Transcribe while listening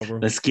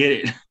Let's get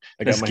it.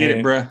 Let's get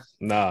it, bro.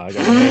 Nah, I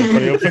got my hand in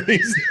front of your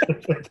face.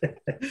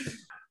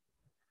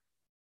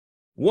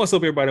 What's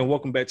up, everybody, and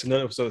welcome back to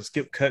another episode of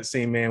Skip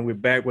Cutscene, man. We're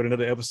back with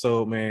another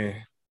episode,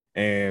 man.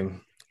 And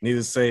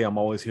needless to say, I'm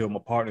always here with my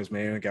partners,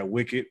 man. I got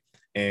Wicked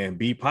and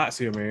B Potts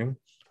here, man.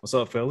 What's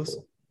up, fellas?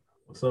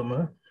 What's up,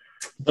 man?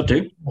 What's up,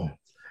 dude?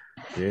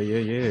 Yeah.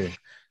 You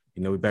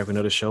know, we're back with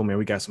another show, man.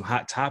 We got some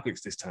hot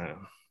topics this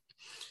time.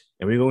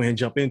 And we're going to go ahead and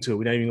jump into it.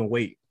 We're not even going to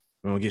wait.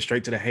 We're going to get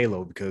straight to the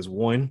Halo because,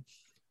 one,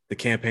 the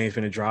campaign's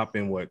going to drop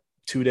in,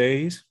 2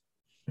 days?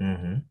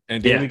 Mm-hmm.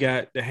 And then we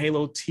got the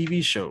Halo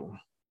TV show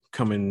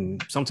coming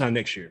sometime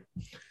next year.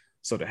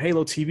 So the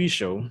Halo TV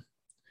show,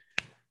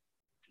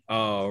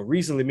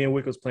 recently me and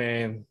Wick was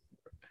playing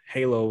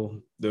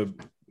Halo, the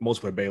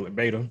multiplayer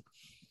beta.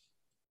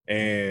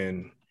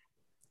 And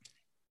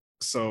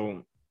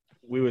so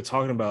we were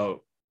talking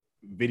about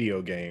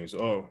video games.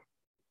 Oh,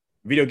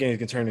 video games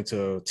can turn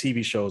into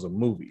TV shows or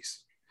movies.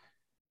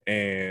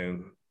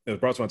 And it was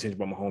brought to my attention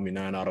by my homie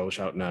Nine Auto.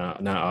 Shout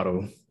out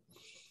Nine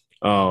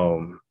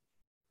Auto.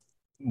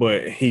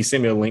 But he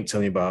sent me a link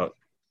telling me about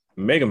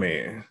Mega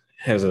Man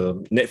has a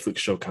Netflix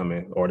show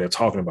coming, or they're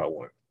talking about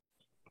one.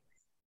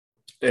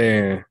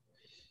 And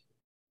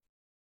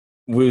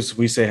we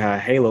say how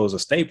Halo is a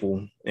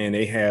staple, and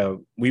we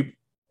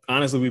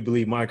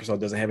believe Microsoft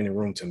doesn't have any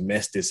room to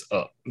mess this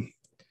up.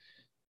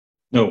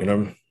 No, you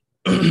know,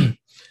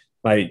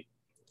 like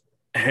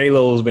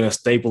Halo's been a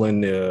staple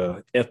in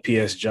the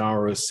FPS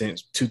genre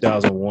since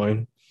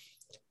 2001,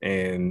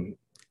 and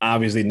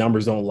obviously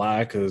numbers don't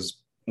lie, because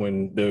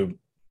when the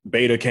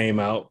beta came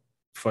out,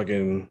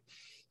 fucking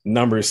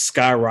numbers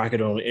skyrocketed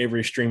on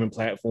every streaming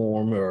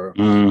platform, or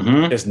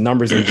just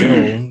numbers in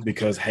general,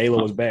 because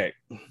Halo was back.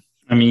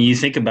 I mean, you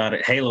think about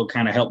it, Halo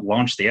kind of helped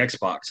launch the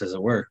Xbox, as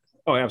it were.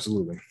 Oh,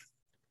 absolutely.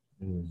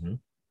 Mm-hmm.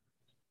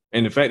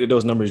 And the fact that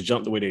those numbers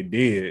jumped the way they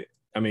did,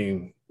 I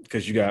mean,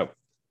 because you got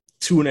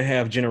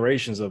 2.5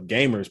 generations of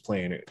gamers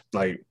playing it.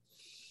 Like,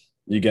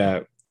 you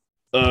got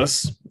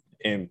us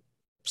and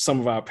some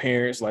of our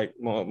parents, like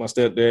my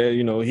stepdad,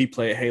 you know, he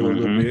played Halo a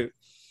little bit.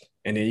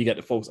 And then you got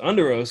the folks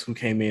under us who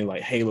came in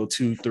like Halo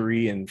 2,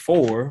 3, and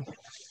 4,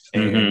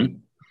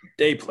 and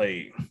they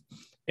played.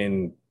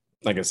 And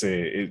like I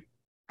said,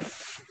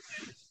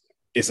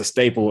 it's a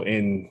staple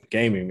in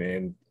gaming,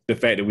 man. The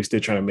fact that we're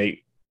still trying to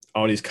make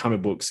all these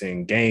comic books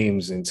and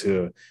games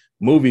into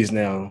movies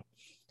now,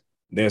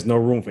 there's no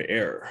room for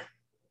error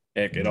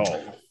at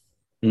all.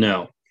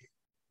 No.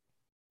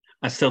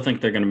 I still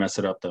think they're going to mess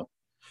it up, though.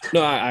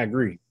 No, I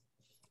agree.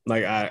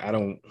 Like, I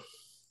don't...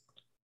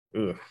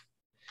 Ugh.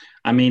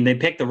 I mean, they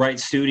picked the right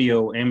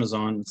studio,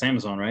 Amazon. It's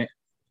Amazon, right?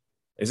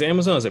 Is it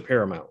Amazon or is it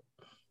Paramount?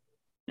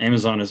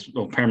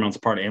 Paramount's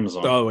part of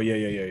Amazon. Oh,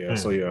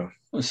 yeah.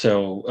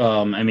 So,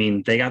 I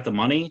mean, they got the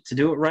money to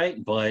do it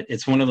right, but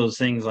it's one of those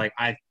things like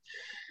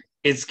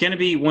it's going to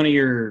be one of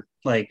your,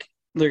 like,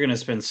 they're going to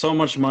spend so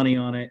much money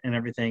on it and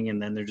everything,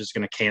 and then they're just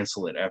going to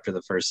cancel it after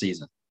the first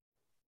season.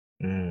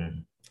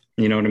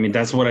 You know what I mean?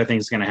 That's what I think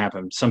is going to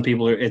happen. Some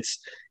people it's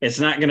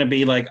not going to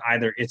be like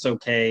either it's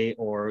okay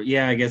or,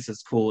 yeah, I guess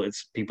it's cool.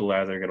 It's people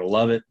are either going to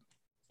love it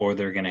or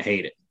they're going to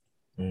hate it.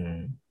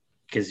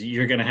 Because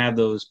you're going to have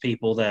those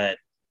people that,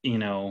 you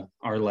know,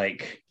 are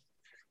like,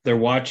 they're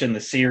watching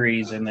the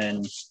series and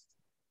then,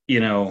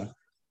 you know,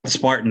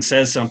 Spartan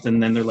says something,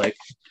 and then they're like,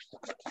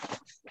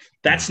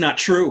 that's not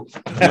true.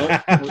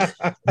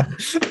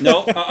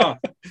 No.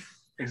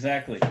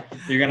 Exactly.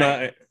 You're going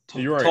to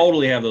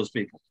totally have those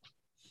people.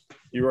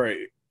 You're right.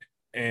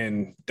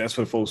 And that's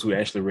for the folks who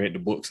actually read the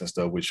books and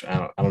stuff, which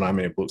I don't know how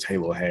many books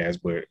Halo has,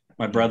 but...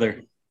 My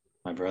brother.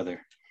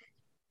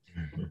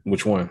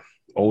 Which one?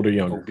 Older,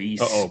 younger? Obese.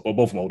 Both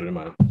of them older than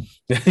mine.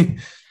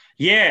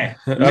 Yeah.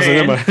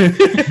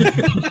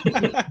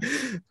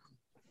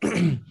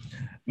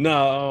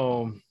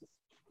 No.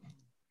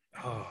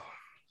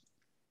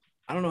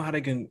 I don't know how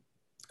they can...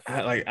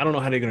 I don't know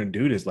how they're going to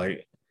do this.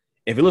 Like,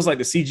 if it looks like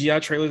the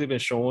CGI trailers they've been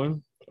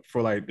showing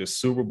for like the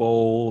Super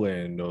Bowl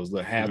and those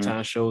little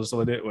halftime shows and stuff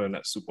like that. Well,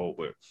 not Super Bowl,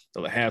 but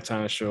the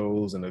halftime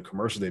shows and the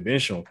commercials they've been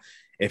showing.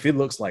 If it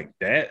looks like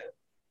that,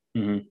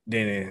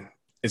 then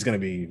it's going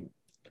to be,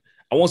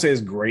 I won't say it's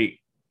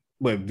great,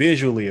 but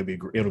visually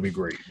it'll be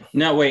great.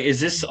 Now, wait, is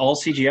this all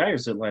CGI or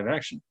is it live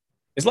action?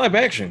 It's live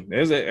action.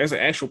 There's an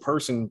actual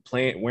person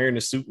wearing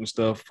the suit and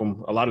stuff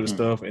from a lot of the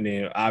stuff. And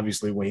then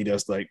obviously when he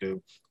does like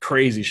the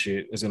crazy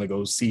shit, it's going to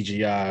go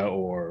CGI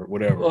or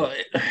whatever. Well,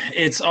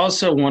 it's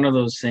also one of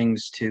those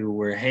things too,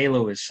 where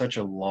Halo is such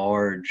a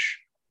large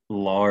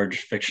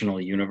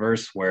fictional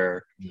universe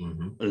where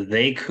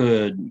they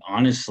could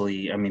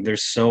honestly, I mean,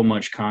 there's so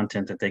much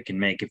content that they can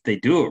make if they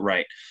do it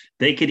right.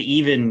 They could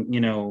even,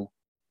 you know,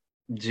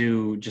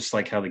 do just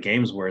like how the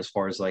games were, as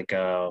far as like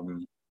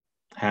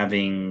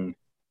having,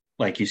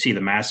 like, you see the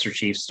Master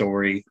Chief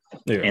story,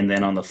 and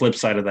then on the flip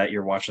side of that,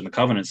 you're watching the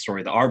Covenant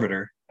story, the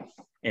Arbiter,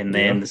 and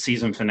then the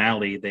season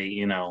finale, they,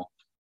 you know,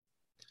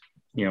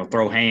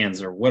 throw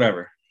hands or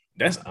whatever.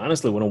 That's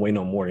honestly what I'm waiting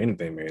on more than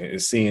anything, man,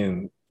 is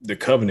seeing the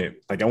Covenant.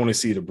 Like, I want to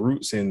see the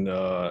Brutes and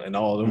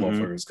all of them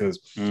motherfuckers, because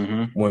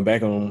when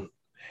back on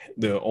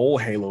the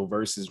old Halo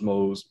versus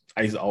modes,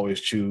 I used to always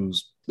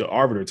choose the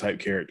Arbiter type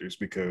characters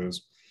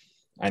because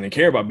I didn't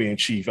care about being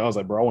Chief. I was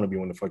like, bro, I want to be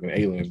one of the fucking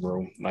aliens,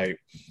 bro. Like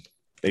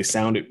they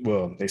sound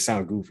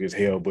goofy as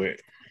hell, but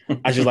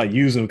I just like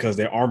using them because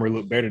their armor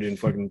looked better than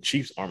fucking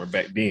Chief's armor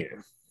back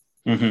then.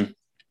 Mm-hmm.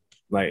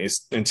 Like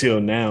it's until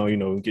now,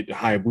 get the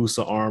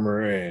Hayabusa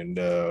armor and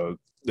the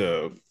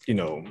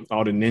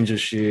all the ninja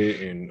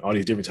shit and all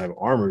these different type of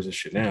armors and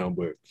shit now.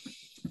 But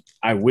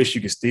I wish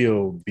you could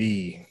still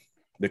be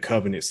the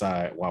Covenant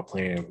side while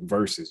playing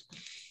versus.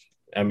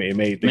 I mean, it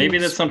made things, maybe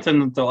that's something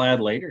that they'll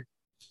add later.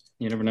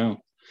 You never know.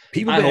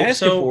 People have been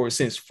asking for it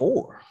since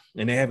 4,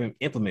 and they haven't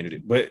implemented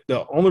it. But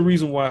the only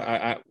reason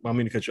why I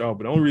mean to cut you off,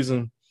 but the only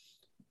reason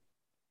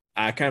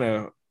I kind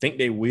of think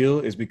they will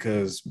is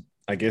because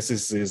I guess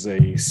this is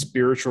a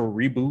spiritual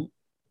reboot,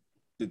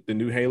 the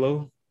new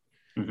Halo.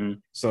 Mm-hmm.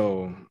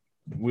 So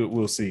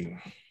we'll see.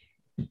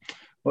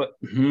 What?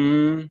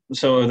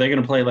 So are they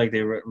going to play like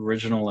the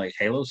original like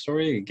Halo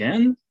story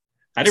again?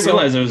 I didn't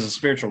realize it was a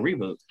spiritual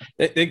reboot.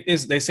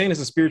 They're saying it's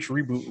a spiritual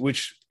reboot,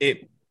 which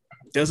it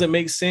doesn't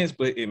make sense,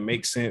 but it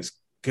makes sense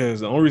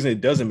because the only reason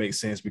it doesn't make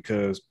sense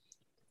because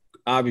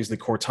obviously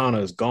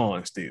Cortana is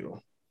gone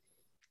still.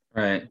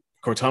 Right.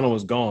 Cortana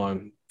was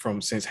gone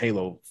since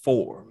Halo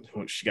 4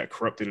 when she got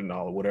corrupted and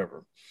all or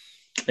whatever.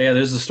 Yeah,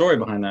 there's a story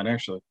behind that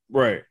actually.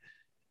 Right.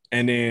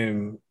 And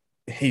then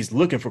he's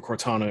looking for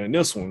Cortana in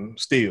this one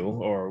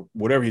still, or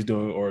whatever he's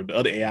doing, or the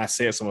other AI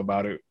said something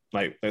about it,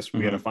 like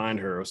we had to find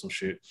her or some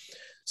shit.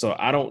 So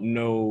I don't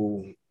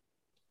know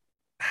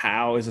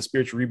how it's a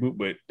spiritual reboot,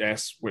 but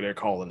that's what they're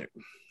calling it.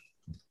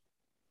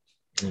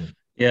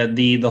 Yeah,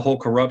 the whole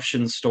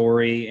corruption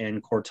story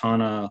and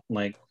Cortana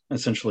like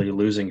essentially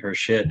losing her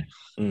shit.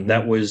 Mm-hmm.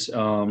 That was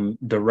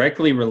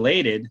directly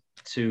related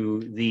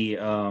to the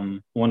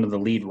one of the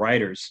lead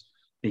writers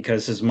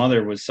because his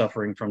mother was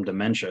suffering from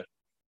dementia.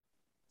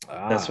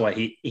 That's why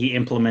he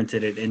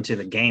implemented it into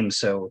the game.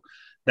 So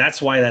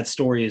that's why that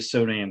story is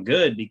so damn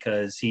good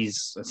because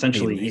he's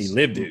essentially he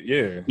lived it.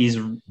 Yeah, he's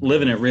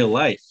living it real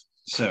life.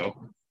 So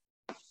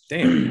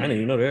damn, I didn't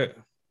even know that.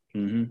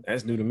 Mm-hmm.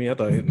 That's new to me. I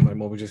thought my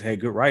mother just had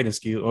good writing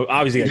skills. Well,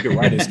 obviously, he had good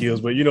writing skills,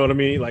 but you know what I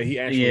mean. Like he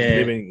actually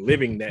was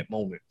living that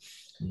moment,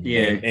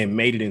 and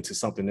made it into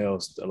something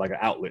else, like an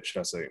outlet, should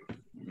I say?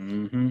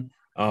 Mm-hmm.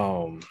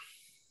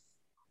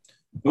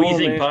 What do you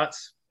think,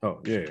 Potts?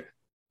 Oh yeah.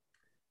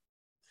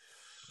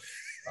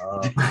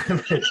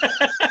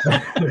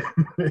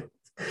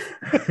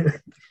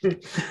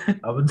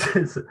 I would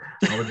just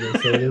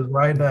say this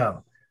right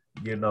now.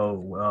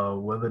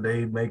 Whether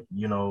they make,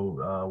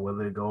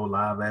 whether it go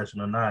live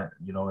action or not,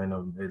 and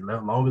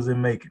as long as they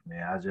make it,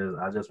 man,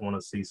 I just want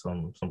to see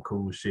some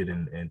cool shit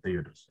in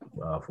theaters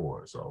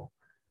for it. So,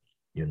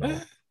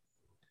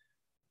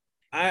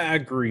 I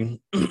agree.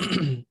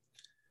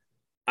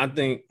 I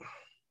think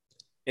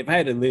if I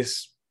had to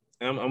list,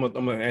 I'm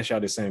gonna ask y'all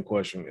the same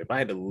question. If I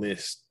had to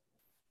list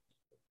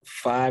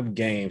 5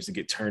 games to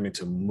get turned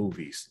into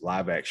movies,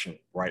 live action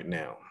right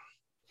now,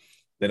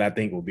 that I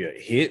think will be a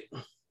hit,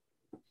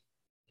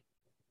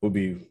 would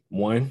be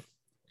 1,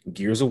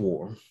 Gears of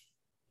War.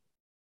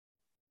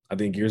 I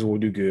think Gears of War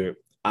will do good.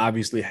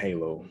 Obviously,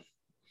 Halo.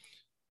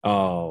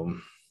 I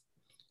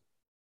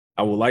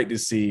would like to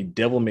see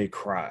Devil May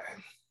Cry.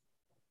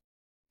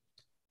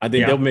 I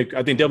think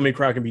Devil May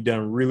Cry can be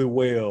done really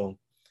well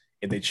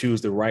if they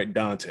choose the right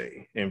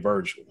Dante and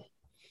Virgil.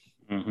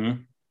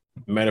 Mm-hmm.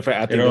 Matter of fact,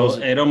 I think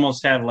it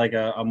almost had like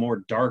a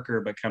more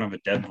darker but kind of a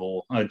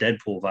Deadpool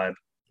vibe.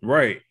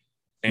 Right.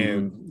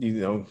 And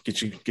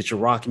get your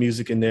rock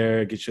music in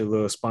there, get your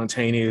little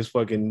spontaneous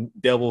fucking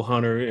devil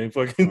hunter and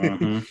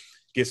fucking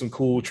get some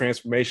cool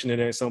transformation in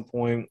there at some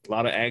point. A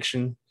lot of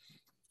action.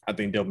 I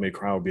think Devil May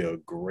Cry would be a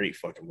great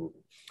fucking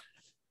movie.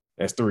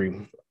 That's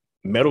 3.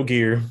 Metal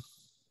Gear.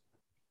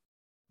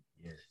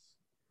 Yes.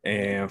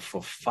 And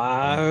for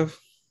 5,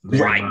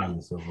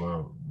 right.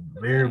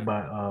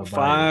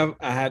 5,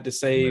 I had to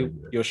say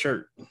your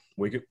shirt,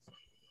 Wicked.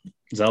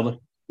 Zelda.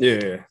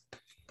 Yeah.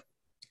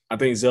 I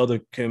think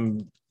Zelda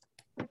can,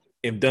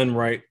 if done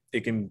right,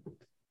 it can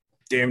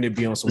damn near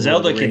be on some.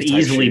 Zelda can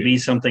easily be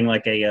something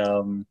like a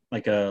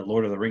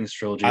Lord of the Rings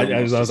trilogy.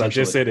 I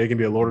just said it can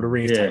be a Lord of the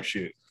Rings type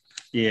shit.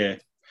 Yeah.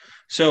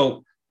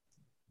 So,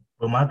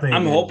 but my thing,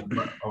 I'm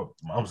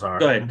sorry.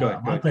 Go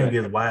ahead. My thing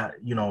is why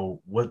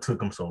what took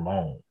them so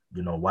long.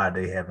 Why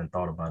they haven't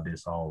thought about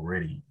this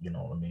already. You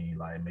know what I mean?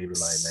 Like maybe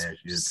like last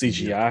year.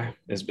 CGI.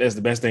 That's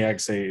the best thing I can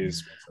say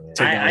is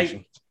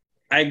technology.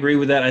 I agree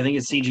with that. I think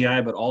it's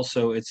CGI, but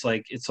also it's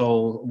like it's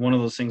all one of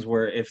those things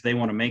where if they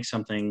want to make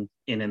something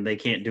and they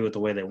can't do it the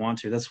way they want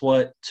to. That's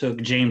what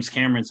took James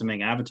Cameron to make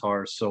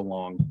Avatar so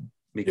long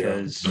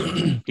because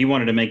he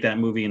wanted to make that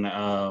movie in the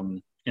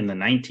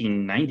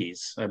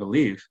 1990s, I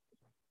believe.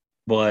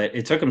 But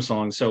it took him so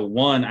long. So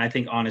one, I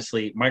think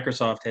honestly,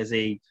 Microsoft has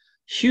a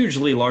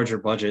hugely larger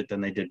budget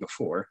than they did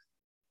before.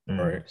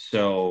 Right.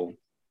 So,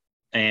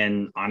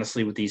 and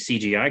honestly, with these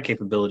CGI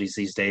capabilities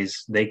these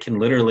days, they can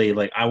literally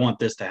like, I want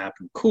this to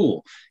happen.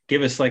 Cool.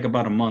 Give us like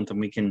about a month and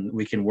we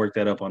can work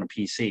that up on a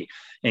PC.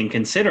 And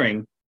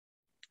considering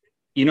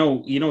you know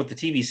what the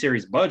TV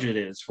series budget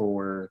is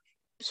for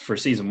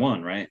season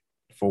 1, right?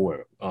 For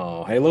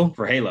what? Halo?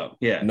 For Halo,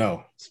 yeah,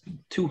 No.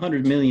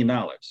 $200 million.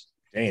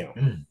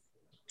 Damn.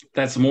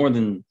 That's more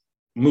than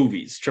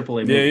movies,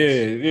 AAA Yeah,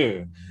 movies. yeah,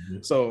 yeah.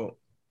 So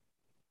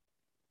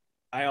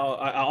I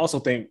also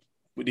think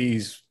with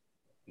these,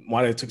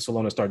 why they took so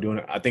long to start doing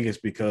it, I think it's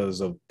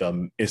because of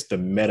it's the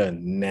meta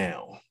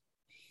now.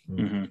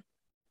 Mm-hmm.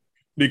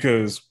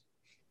 Because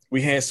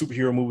we had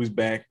superhero movies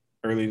back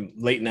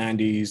late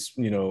 90s,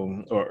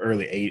 or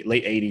late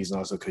 80s, and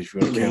also because if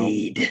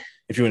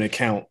you want to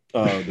count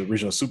the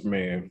original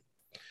Superman,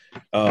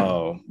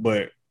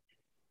 but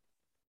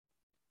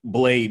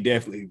Blade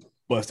definitely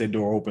bust that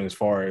door open as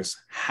far as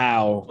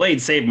how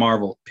Blade saved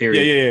Marvel.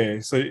 Period. Yeah.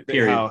 So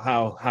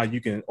how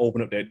you can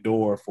open up that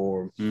door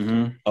for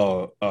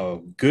a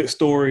good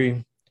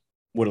story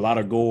with a lot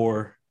of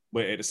gore,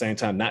 but at the same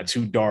time not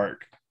too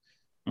dark,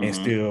 and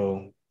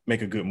still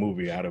make a good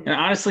movie out of it. And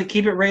honestly,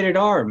 keep it rated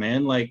R,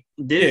 man. Like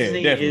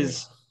Disney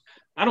is.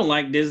 I don't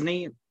like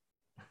Disney,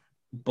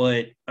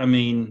 but I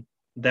mean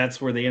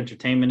that's where the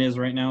entertainment is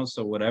right now.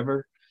 So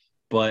whatever.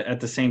 But at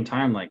the same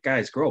time, like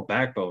guys, grow a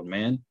backbone,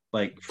 man.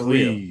 Like for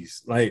real.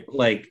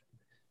 Like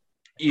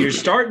you're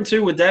starting to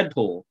with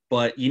Deadpool,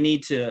 but we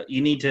need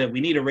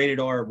a rated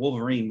R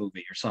Wolverine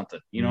movie or something.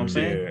 You know what I'm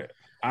saying?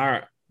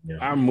 Yeah.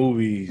 Our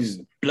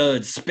movies,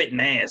 blood, spitting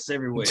ass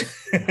everywhere.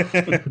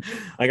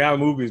 Like our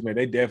movies, man,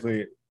 they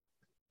definitely.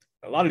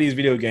 A lot of these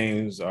video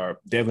games are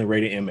definitely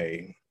rated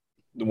MA,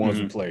 the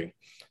ones we play.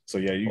 So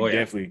yeah, you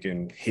definitely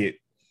can hit.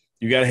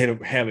 You gotta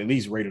have at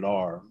least rated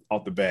R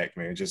off the back,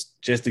 man, just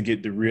to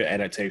get the real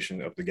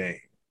adaptation of the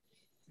game.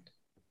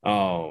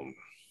 I'm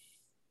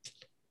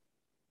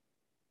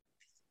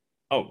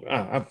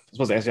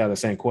supposed to ask y'all the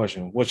same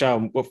question. What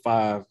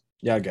 5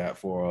 y'all got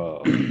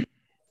for? You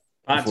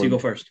go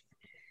first.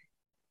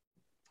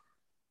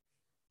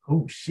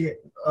 Oh shit.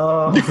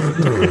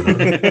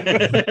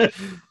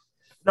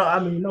 No, I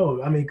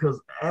mean, because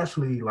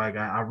actually, like,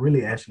 I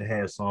really actually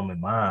had some in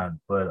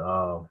mind, but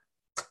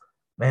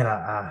man,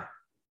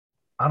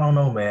 I don't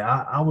know, man.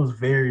 I was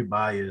very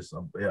biased.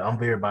 I'm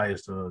very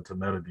biased to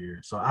Metal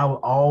Gear, so I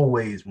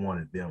always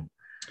wanted them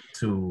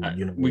to,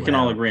 we can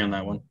all agree on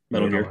that one.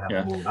 Metal Gear,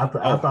 yeah.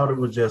 I thought it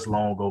was just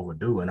long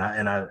overdue, and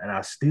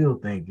I still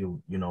think it,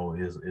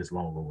 is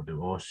long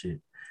overdue. Oh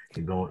shit, I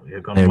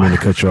didn't mean to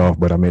cut you off,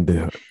 but I meant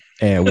to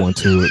add one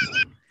to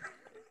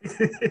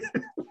it.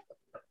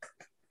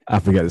 I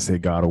forgot to say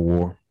God of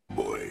War.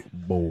 Boy.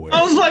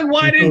 I was like,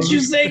 why didn't you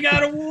say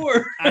God of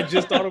War? I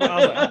just thought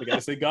about it. I forgot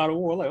to say God of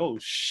War. Like, oh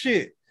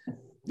shit.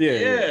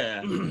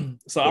 Yeah.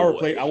 So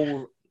I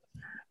will.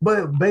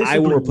 But basically, I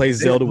will replace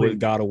Zelda with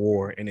God of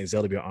War, and then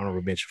Zelda be an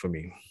honorable mention for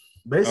me.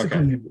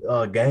 Basically,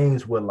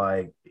 games with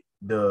like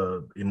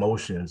the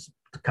emotions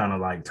kind of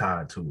like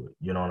tied to it.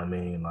 You know what I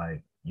mean?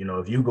 Like,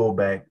 if you go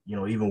back,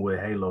 even with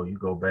Halo, you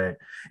go back,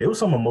 it was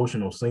some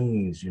emotional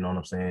scenes, you know what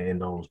I'm saying, in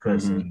those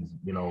cutscenes,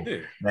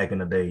 back in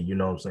the day, you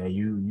know what I'm saying?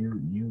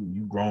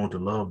 You grown to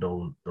love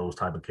those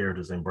type of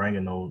characters, and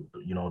bringing those,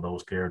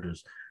 those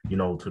characters, to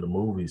the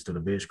movies, to the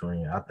big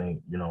screen. I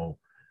think,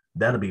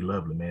 that'll be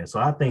lovely, man. So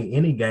I think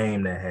any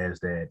game that has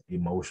that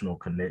emotional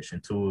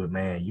connection to it,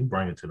 man, you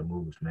bring it to the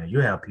movies, man. You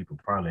have people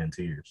probably in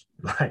tears,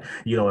 like,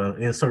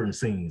 in certain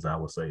scenes, I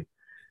would say.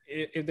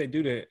 If they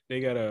do that,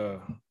 they gotta.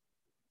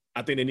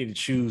 I think they need to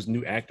choose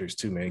new actors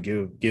too, man.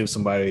 Give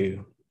some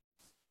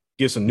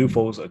new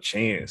folks a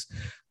chance.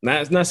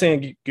 It's not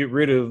saying get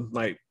rid of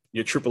like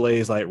your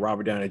AAAs like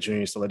Robert Downey Jr.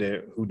 and stuff like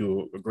that, who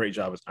do a great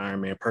job as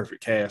Iron Man,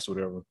 perfect cast,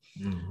 whatever.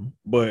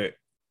 But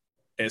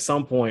at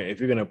some point, if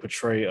you're gonna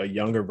portray a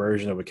younger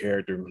version of a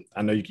character,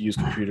 I know you can use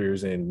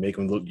computers and make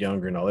them look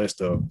younger and all that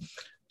stuff,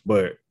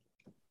 but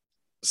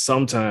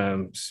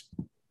sometimes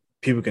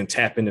people can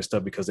tap into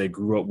stuff because they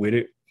grew up with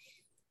it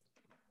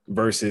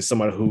versus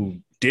somebody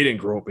who didn't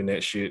grow up in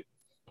that shit,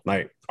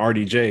 like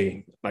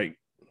RDJ. Like,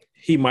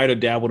 he might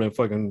have dabbled in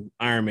fucking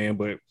Iron Man,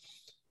 but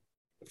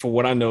for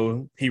what I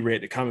know, he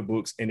read the comic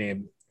books and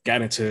then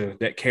got into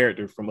that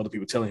character from other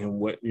people telling him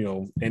what,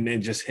 and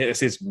then just that's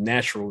his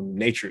natural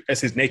nature.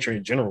 That's his nature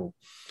in general.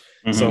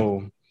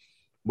 So,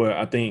 but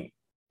I think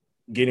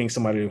getting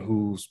somebody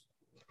who's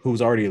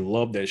already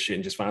loved that shit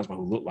and just finds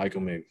someone who look like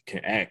him and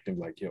can act and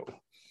be like, yo,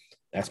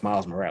 that's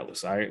Miles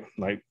Morales, all right?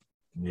 Like,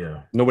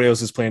 yeah, nobody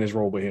else is playing this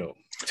role but him.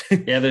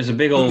 Yeah, there's a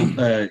big old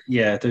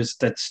there's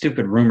that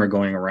stupid rumor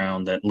going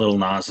around that Lil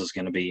Nas is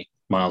going to be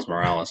Miles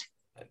Morales.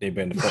 They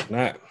better the fuck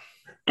not.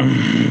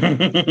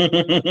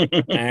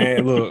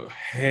 And look,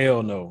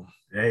 hell no.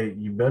 Hey,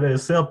 you better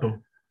accept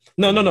him.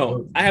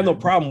 No. I have no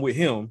problem with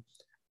him.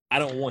 I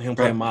don't want him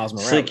playing Miles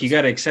Morales. Slick, you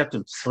got to accept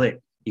him. Slick,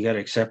 you got to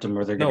accept him,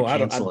 or they're going to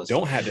cancel us. I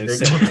don't have to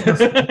accept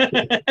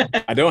him.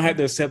 I don't have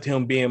to accept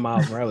him being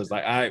Miles Morales.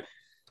 Like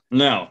we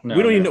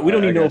don't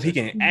even know if he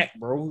can act,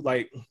 bro.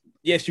 Like,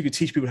 yes, you can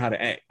teach people how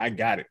to act. I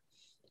got it.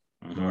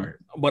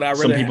 But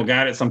some people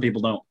got it, some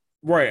people don't.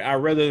 Right. I'd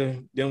rather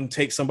them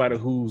take somebody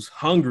who's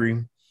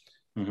hungry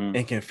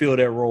and can fill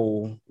that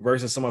role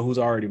versus somebody who's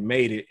already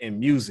made it in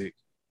music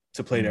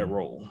to play that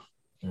role.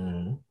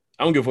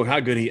 I don't give a fuck how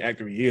good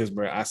actor he is,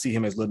 bro. I see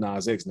him as Lil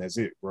Nas X, and that's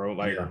it, bro.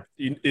 Like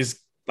it's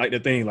like the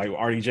thing, like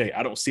RDJ.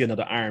 I don't see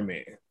another Iron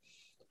Man.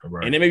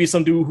 Right. And there may be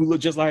some dude who look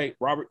just like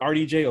Robert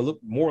RDJ or look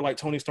more like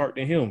Tony Stark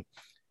than him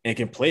and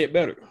can play it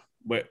better.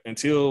 But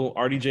until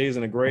RDJ is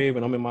in the grave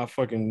and I'm in my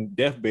fucking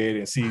deathbed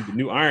and see the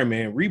new Iron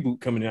Man reboot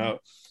coming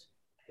out,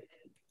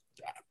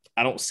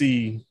 I don't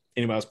see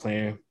anybody else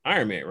playing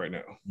Iron Man right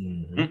now.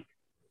 Mm-hmm.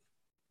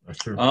 That's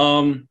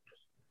true.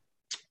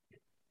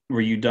 Were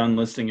you done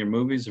listing your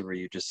movies, or were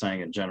you just saying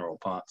in general,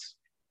 Potts?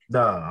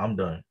 Nah, I'm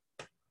done.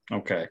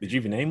 Okay. Did you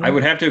even name them? I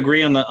would have to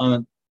agree on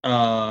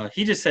the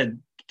he just said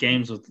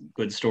games with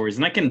good stories,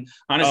 and I can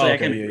honestly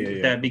agree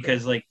with that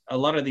because like a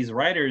lot of these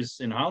writers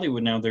in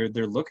Hollywood now they're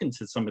looking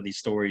to some of these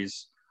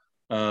stories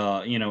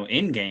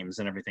in games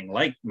and everything,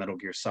 like Metal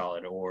Gear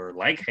Solid or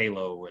like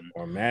Halo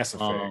or Mass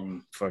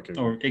Effect.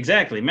 Or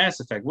exactly Mass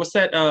Effect. What's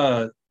that?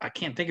 I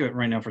can't think of it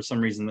right now for some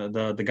reason.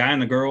 The guy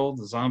and the girl,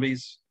 the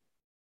zombies.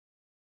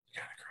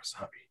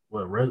 Zombie.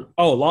 What?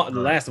 The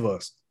Last of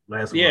Us.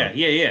 Yeah.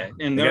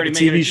 And they're already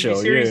making a TV show.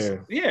 Series.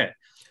 Yeah.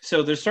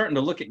 So they're starting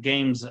to look at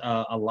games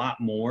a lot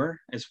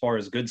more as far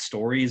as good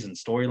stories and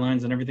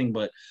storylines and everything.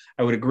 But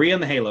I would agree on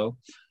the Halo.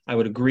 I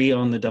would agree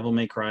on the Devil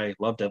May Cry.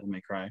 Love Devil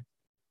May Cry.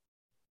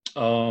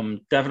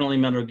 Definitely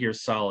Metal Gear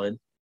Solid.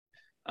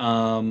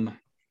 What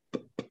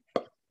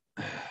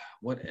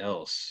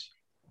else?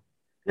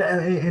 Yeah,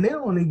 and they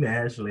don't even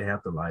actually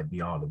have to like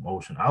be all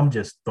emotion. I'm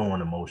just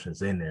throwing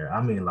emotions in there.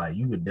 I mean, like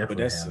you could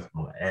definitely have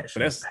some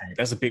action. But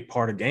that's a big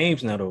part of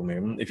games now, though,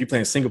 man. If you're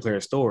playing single player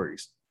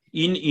stories,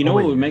 you know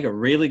what would make a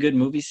really good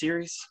movie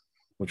series?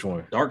 Which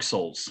one? Dark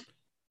Souls.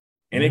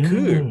 And it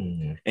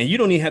could, and you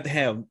don't even have to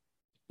have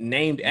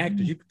named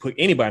actors. You could put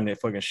anybody in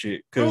that fucking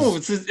shit.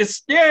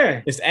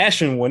 It's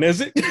Ashen one,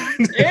 is it?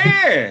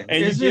 Yeah,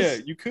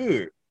 and you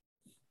could.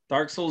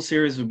 Dark Souls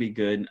series would be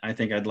good. I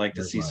think I'd like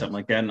to see something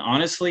like that. And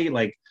honestly,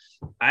 like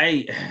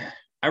I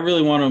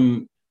really want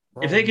them.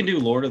 If they can do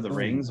Lord of the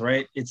Rings,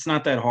 right? It's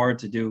not that hard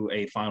to do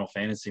a Final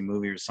Fantasy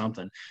movie or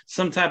something,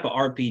 some type of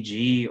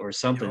RPG or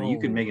something. You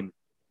could make it.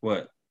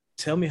 What?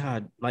 Tell me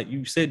how. Like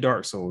you said,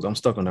 Dark Souls. I'm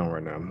stuck on that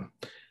right now.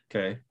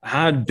 Okay.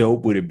 How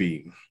dope would it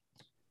be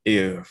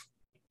if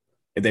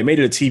they made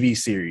it a TV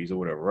series or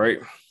whatever, right?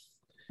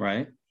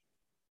 Right.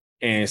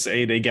 And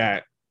say they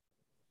got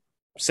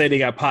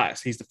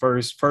Potts. He's the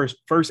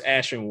first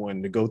Ashen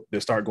one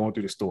to start going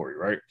through the story,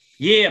 right?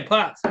 Yeah,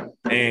 Potts.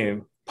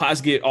 And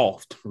Potts get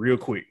offed real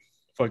quick.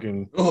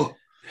 Fucking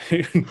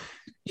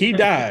he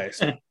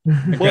dies.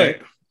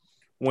 But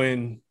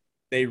when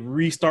they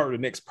restart the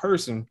next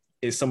person,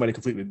 it's somebody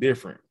completely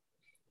different.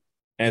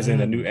 As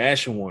in a new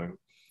Ashen one.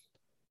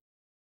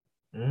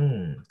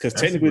 Because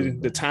technically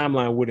the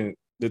timeline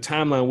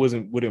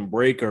wouldn't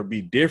break or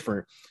be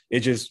different.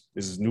 It just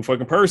is a new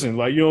fucking person.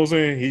 Like, you know what I'm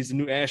saying? He's the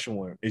new Ashen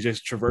one. It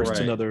just traversed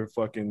to another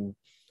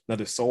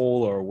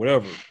soul or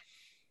whatever.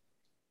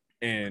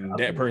 And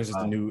that person's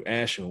the new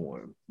Ashen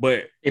one.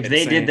 But if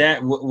they did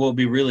that, what would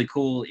be really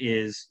cool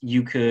is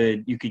you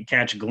could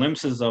catch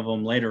glimpses of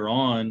them later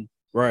on,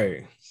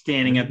 right?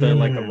 Standing at the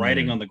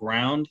writing on the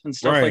ground and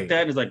stuff like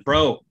that. And it's like,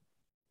 bro,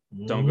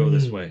 don't go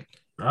this way.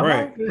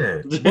 Right.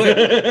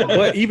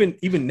 But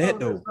even that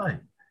though,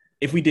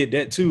 if we did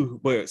that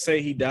too, but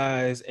say he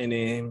dies and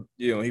then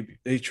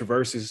he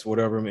traverses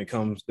whatever and it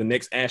comes, the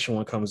next Ashen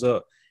one comes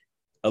up,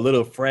 a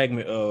little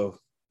fragment of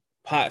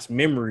Potts'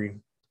 memory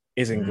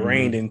is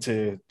ingrained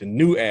into the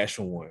new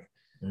Ashen one.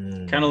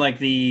 Kind of like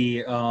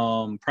the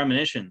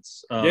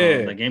premonitions,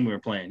 the game we were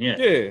playing.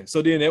 Yeah.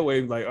 So then that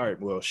way, like, all right,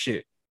 well,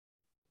 shit.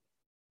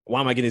 Why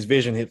am I getting this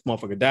vision? Hit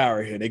motherfucker die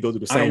right here. They go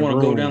through the same room. I don't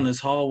want to go down this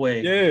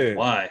hallway. Yeah.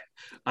 Why?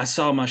 I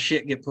saw my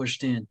shit get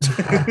pushed in.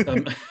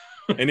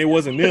 And it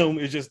wasn't them.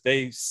 It's just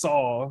they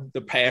saw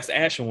the past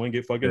Ashen one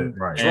get fucking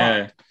dropped.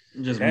 Yeah.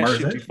 Just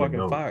murdered.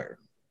 Fucking fired.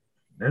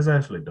 That's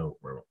actually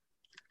dope, bro.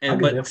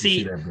 But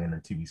see that being a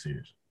TV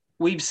series.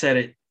 We've said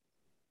it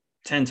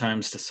 10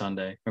 times to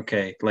Sunday.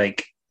 Okay,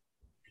 like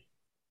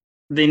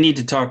they need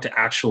to talk to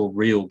actual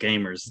real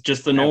gamers,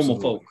 just the normal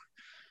folk.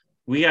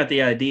 We got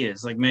the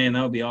ideas. Like, man,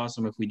 that would be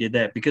awesome if we did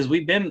that, because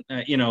we've been,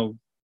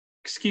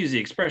 excuse the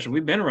expression,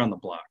 we've been around the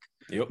block.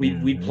 Yep.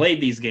 We played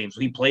these games.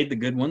 We played the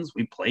good ones.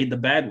 We played the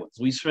bad ones.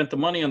 We spent the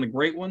money on the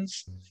great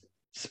ones,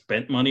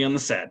 spent money on the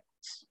sad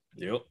ones.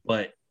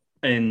 Yep.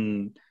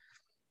 And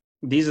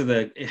these are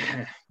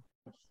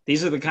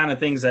the kind of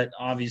things that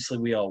obviously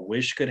we all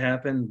wish could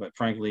happen, but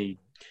frankly,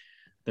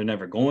 they're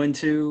never going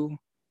to.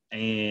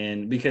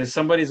 And because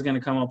somebody's going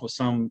to come up with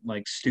some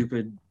like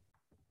stupid,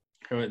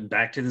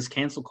 back to this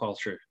cancel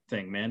culture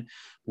thing, man.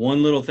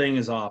 One little thing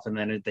is off, and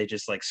then they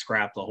just like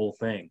scrap the whole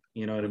thing.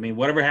 You know what I mean?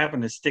 Whatever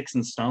happened to sticks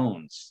and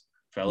stones,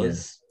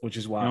 fellas? Yeah. Which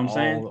is why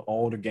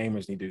all the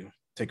gamers need to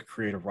take a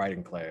creative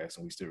writing class,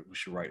 and we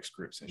should write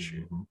scripts and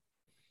shit.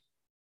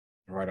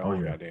 Write all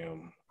your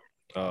goddamn.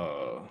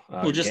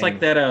 Well, just like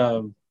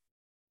that.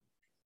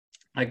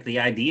 Like the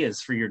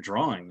ideas for your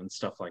drawing and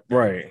stuff like that.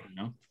 Right.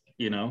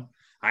 You know,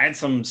 I had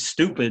some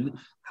stupid,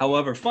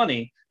 however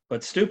funny,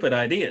 but stupid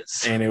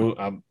ideas. And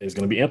it's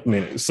going to be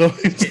implemented. So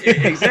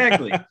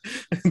exactly.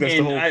 That's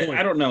the whole point.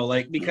 I don't know,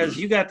 like, because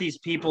you got these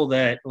people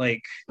that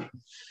like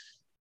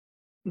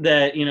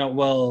that,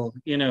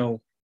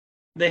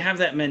 they have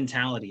that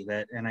mentality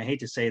that, and I hate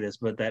to say this,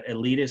 but that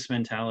elitist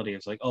mentality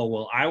is like, oh,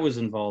 well, I was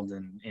involved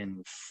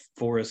in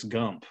Forrest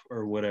Gump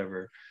or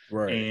whatever.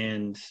 Right.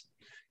 And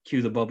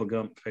cue the Bubba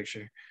Gump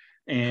picture.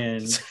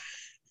 And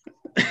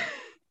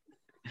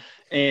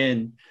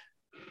and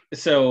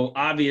so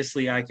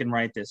obviously I can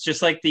write this.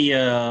 Just like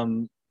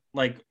the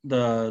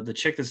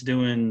chick that's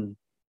doing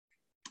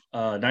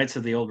Knights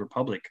of the Old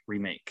Republic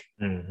remake.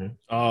 Mm-hmm.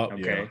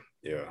 Okay.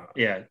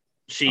 Yeah.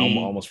 She I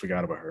almost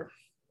forgot about her.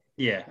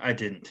 Yeah, I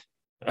didn't.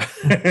 I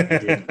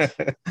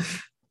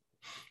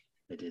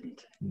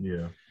didn't.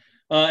 Yeah.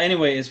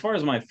 Anyway, as far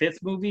as my fifth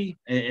movie,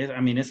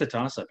 it's a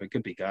toss-up. It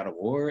could be God of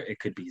War. It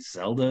could be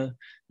Zelda.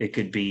 It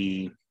could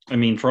be,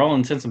 for all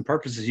intents and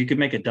purposes, you could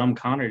make a dumb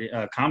comedy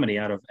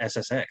out of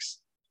SSX.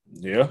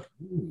 Yeah,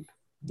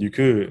 you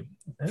could.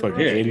 Fucking right.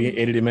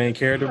 80 the main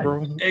character,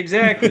 bro.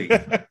 Exactly.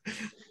 Yeah.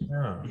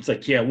 It's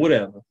like, yeah,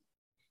 whatever.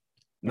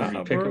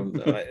 Nah, bro.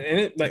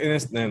 And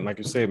like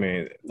you said,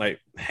 man, like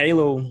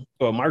Halo,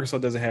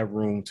 Microsoft doesn't have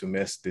room to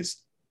mess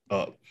this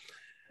up.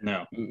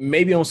 No,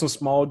 maybe on some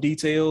small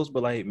details,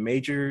 but like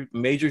major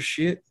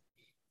shit,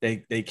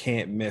 they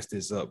can't mess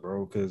this up,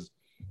 bro. Because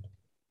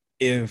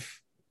if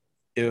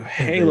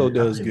Halo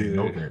does good,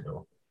 know that,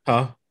 though.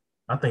 Huh?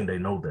 I think they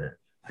know that.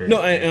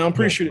 And I'm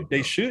pretty sure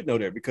they should know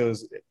that,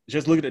 because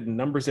just look at the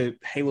numbers that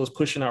Halo's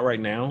pushing out right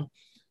now.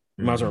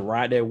 You might as well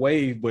ride that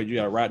wave, but you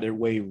gotta ride that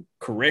wave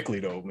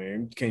correctly, though,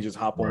 man. You can't just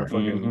hop on a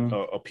fucking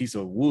a piece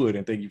of wood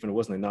and think you're finna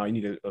what's it. No, you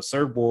need a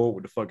surfboard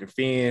with the fucking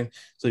fin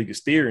so you can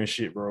steer and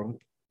shit, bro.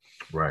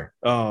 Right.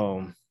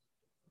 But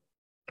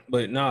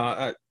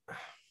nah,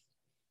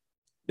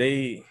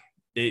 they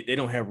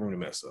don't have room to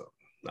mess up.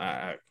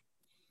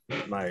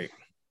 Like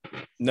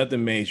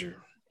nothing major,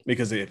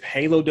 because if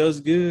Halo does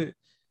good,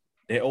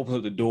 they open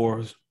up the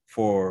doors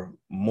for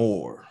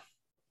more.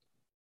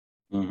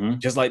 Mm-hmm.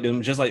 Just like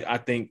I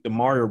think the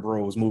Mario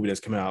Bros movie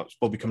that's supposed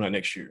to be coming out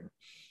next year.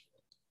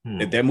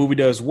 If that movie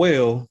does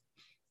well,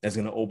 that's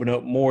gonna open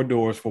up more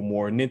doors for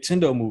more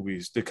Nintendo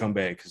movies to come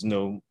back. Because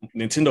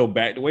Nintendo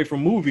backed away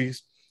from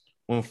movies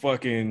when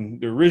fucking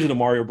the original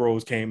Mario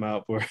Bros came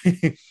out.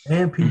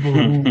 And people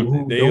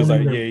who they was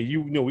like,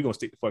 we're gonna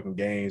stick to fucking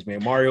games,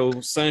 man. Mario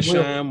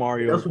Sunshine,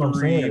 Mario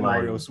 3,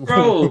 Mario.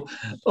 Bro,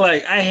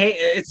 like I hate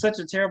it's such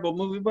a terrible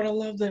movie, but I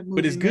love that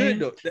movie. But it's good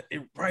though,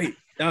 right?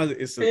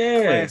 It's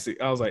a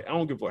classic. I was like, I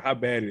don't give a fuck how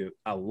bad it is.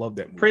 I love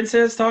that movie.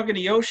 Princess talking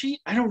to Yoshi.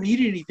 I don't need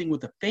anything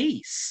with a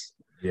face.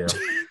 Yeah.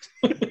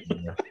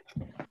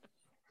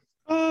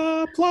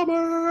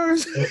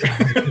 Plumbers.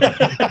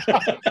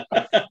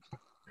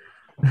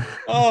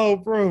 Oh,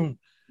 bro,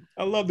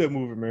 I love that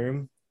movie,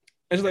 man.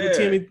 It's like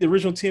the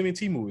original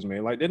TMNT movies,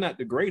 man. Like they're not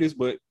the greatest,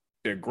 but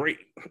they're great.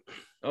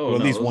 Oh,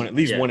 at least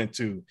one and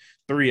two.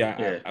 3,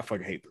 I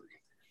fucking hate 3.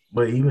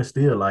 But even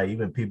still, like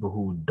even people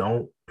who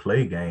don't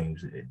play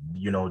games,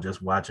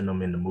 just watching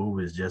them in the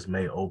movies just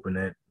may open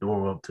that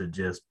door up to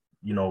just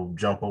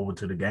jump over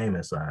to the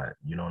gaming side.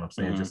 You know what I'm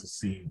saying? Just to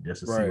see what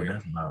that's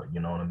about. You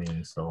know what I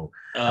mean? So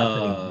I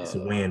think it's a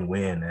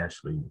win-win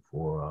actually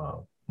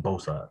for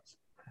both sides.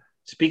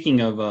 Speaking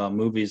of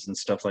movies and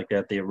stuff like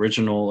that, the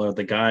original or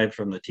the guy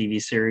from the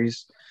TV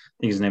series, I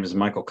think his name is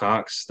Michael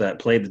Cox, that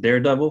played the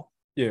Daredevil.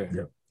 Yeah.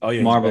 Oh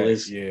yeah.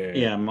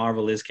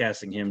 Marvel is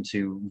casting him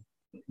to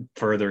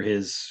further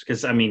his,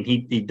 because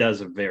he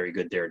does a very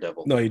good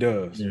Daredevil. No, he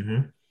does.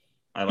 Mm-hmm.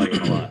 I like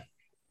him a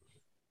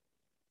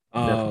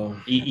lot.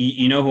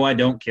 You know who I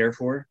don't care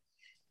for?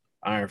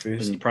 Iron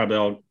Fist. And you probably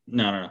all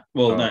no.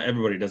 Well, not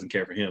everybody doesn't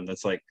care for him.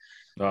 That's like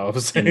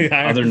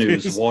other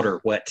news.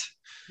 Water wet.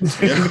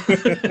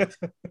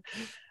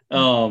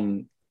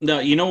 No,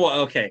 you know what?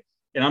 Okay,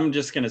 and I'm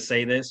just gonna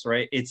say this,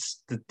 right?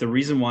 It's the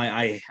reason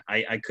why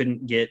I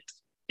couldn't get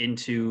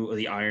into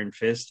the Iron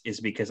Fist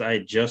is because I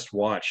had just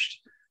watched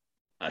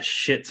a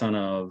shit ton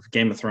of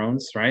Game of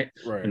Thrones, right?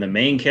 Right. And the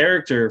main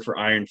character for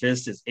Iron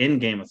Fist is in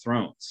Game of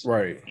Thrones,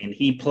 right? And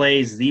he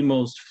plays the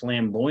most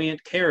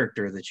flamboyant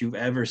character that you've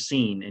ever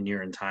seen in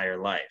your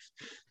entire life.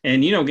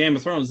 And Game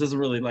of Thrones doesn't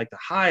really like to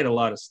hide a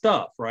lot of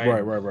stuff,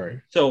 right? Right.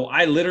 So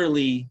I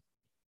literally,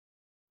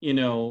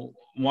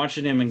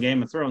 watching him in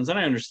Game of Thrones, and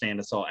I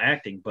understand it's all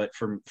acting, but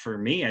for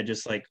me, I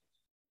just like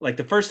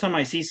the first time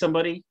I see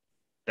somebody,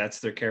 that's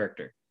their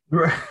character.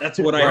 Right. That's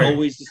what I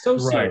always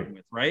associate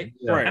with, right?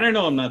 Yeah. And I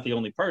know I'm not the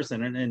only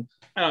person, and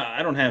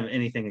I don't have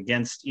anything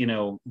against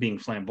being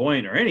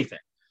flamboyant or anything.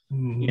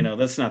 Mm-hmm.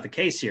 That's not the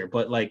case here.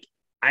 But like,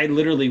 I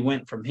literally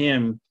went from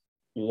him,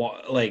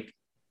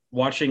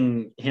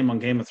 watching him on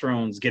Game of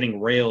Thrones getting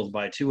railed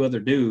by 2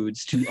 other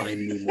dudes to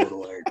I'm the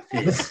immortal Iron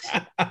Fist.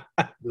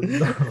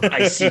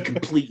 I see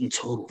complete and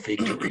total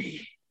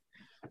victory.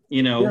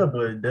 Yeah,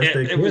 but that's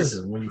their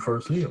character when you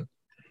first see them.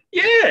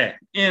 Yeah,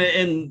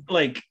 and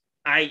like.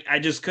 I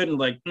just couldn't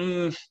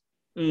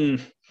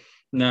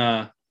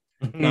nah.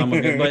 No, I'm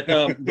good. But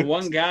the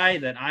one guy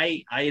that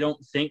I don't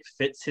think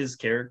fits his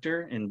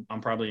character, and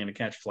I'm probably going to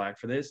catch flack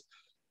for this.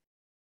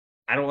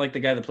 I don't like the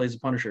guy that plays the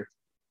Punisher.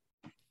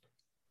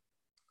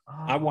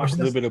 I watched a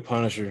little bit of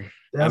Punisher.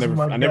 I That's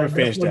my never guy.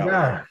 finished That's my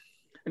that one.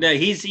 guy. Yeah,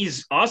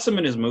 he's awesome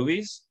in his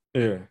movies,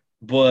 Yeah.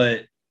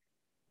 but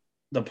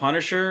the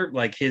Punisher,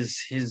 like his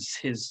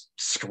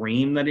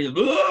scream that he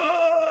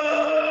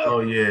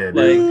Oh yeah,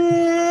 like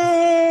that-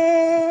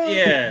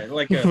 yeah,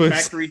 like a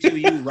Factory to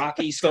You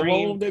Rocky Come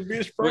scream. on, that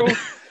bitch, bro.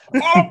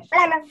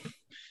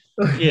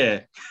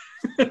 Yeah.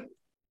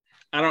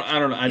 I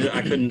don't know. I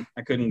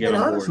couldn't get And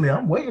on board. honestly,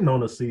 I'm waiting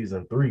on the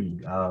season 3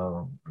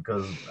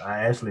 because I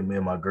actually, me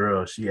and my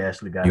girl, she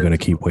actually got. You're gonna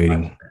into keep it.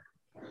 waiting.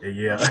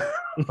 Yeah.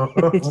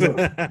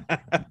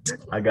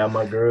 I got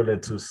my girl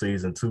into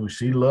season 2.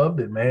 She loved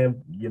it,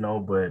 man.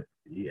 But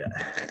yeah,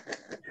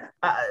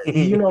 but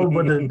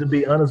to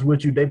be honest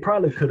with you, they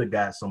probably could have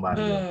got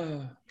somebody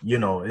else.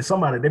 It's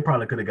somebody they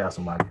probably could have got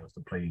somebody else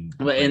to play.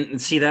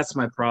 And see, that's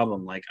my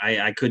problem. Like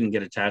I couldn't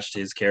get attached to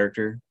his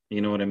character.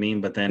 You know what I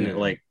mean? But then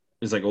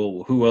it's like,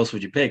 oh, who else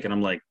would you pick? And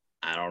I'm like,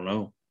 I don't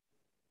know.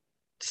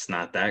 It's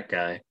not that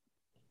guy.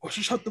 Well,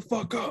 shut the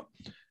fuck up.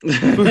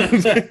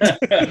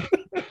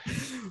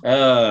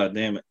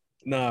 Damn it.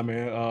 Nah,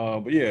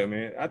 man. But yeah,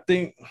 man. I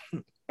think,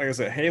 like I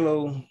said,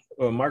 Halo,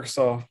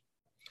 Microsoft,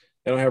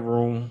 they don't have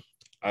room.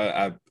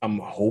 I'm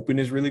hoping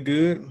it's really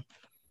good.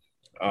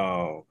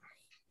 I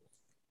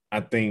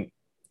think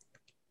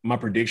my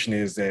prediction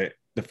is that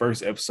the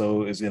first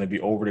episode is going to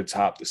be over the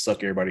top to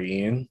suck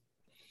everybody in.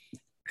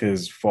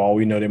 Because for all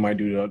we know, they might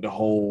do the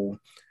whole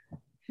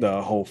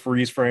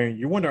freeze frame.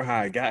 You wonder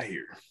how I got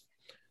here.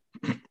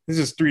 This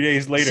is 3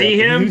 days later. See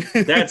him?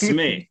 That's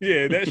me.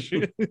 Yeah, that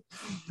shit.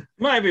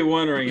 Might be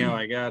wondering how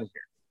I got here.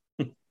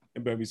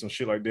 It better be some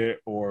shit like that,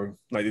 or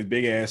like this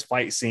big ass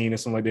fight scene or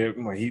something like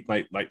that. Like he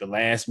like the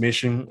last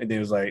mission, and then it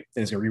was like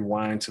then it's gonna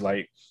rewind to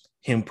like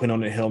him putting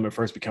on the helmet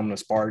first, becoming a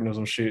Spartan or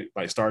some shit,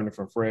 like starting it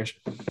from fresh.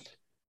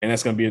 And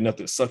that's gonna be enough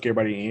to suck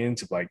everybody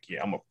into like,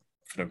 yeah, I'm gonna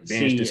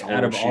finish this whole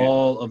out of shit.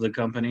 all of the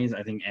companies,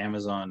 I think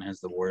Amazon has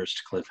the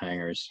worst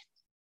cliffhangers.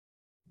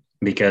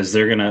 Because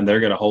they're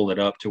gonna hold it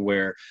up to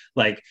where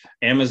like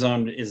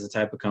Amazon is the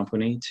type of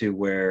company to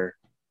where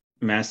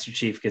Master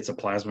Chief gets a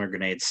plasma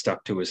grenade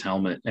stuck to his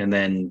helmet, and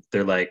then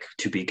they're like,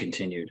 to be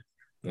continued.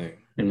 Yeah.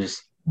 And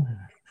just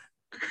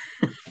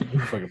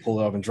if I can pull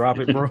it off and drop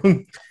it, bro.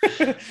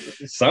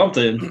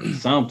 something.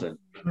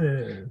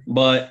 Man.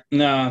 But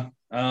no,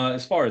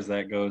 as far as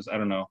that goes, I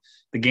don't know.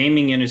 The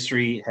gaming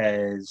industry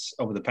has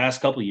over the past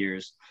couple of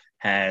years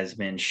has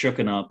been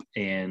shooken up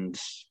and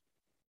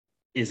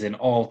is in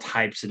all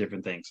types of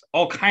different things.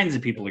 All kinds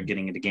of people are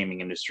getting into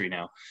gaming industry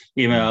now.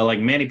 Even like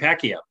Manny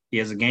Pacquiao, he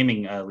has a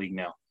gaming league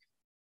now.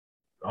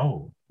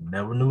 Oh,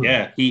 never knew.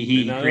 Yeah, that.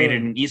 he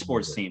created an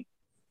esports team.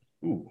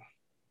 Ooh,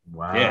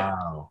 wow. Yeah.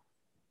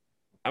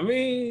 I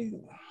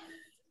mean,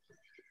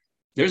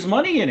 there's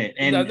money in it,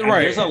 and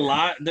right. There's a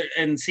lot.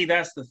 And see,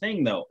 that's the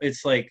thing, though.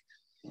 It's like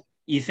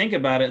you think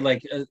about it,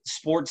 like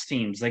sports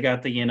teams. They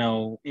got the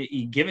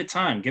you give it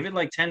time, give it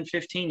like 10,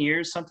 15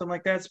 years, something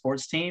like that.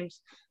 Sports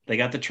teams. They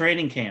got the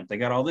training camp. They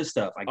got all this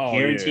stuff. I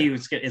guarantee you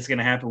it's going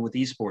to happen with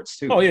esports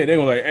too. Oh, yeah.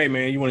 They're like, hey,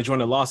 man, you want to join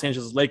the Los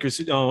Angeles Lakers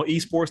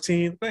esports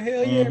team? But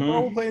hell yeah,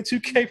 bro. We're playing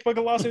 2K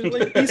fucking Los Angeles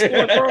Lakers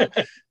esports,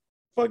 bro.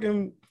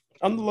 Fucking,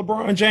 I'm the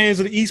LeBron James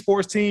of the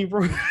esports team,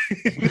 bro.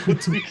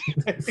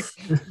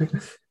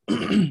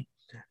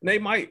 They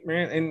might,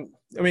 man. And,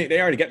 I mean, they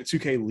already got the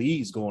 2K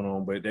leagues going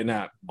on, but they're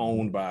not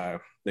owned by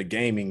the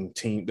gaming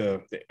team,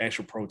 the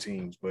actual pro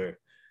teams. But,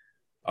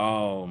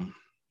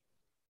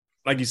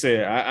 like you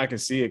said, I can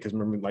see it because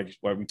remember, like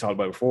what we talked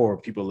about before,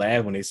 people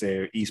laughed when they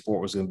said esport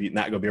was not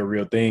going to be a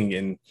real thing,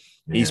 and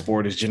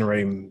esport is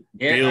generating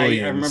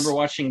billions. I remember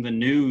watching the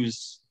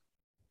news.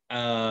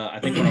 I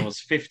think when I was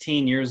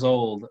 15 years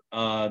old,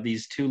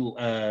 these two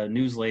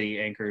news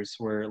lady anchors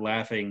were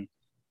laughing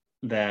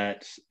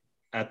at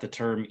the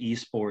term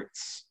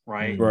esports,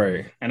 right?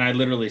 Right. And I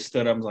literally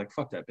stood up and was like,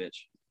 "Fuck that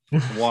bitch."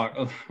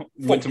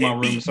 Went to my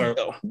room,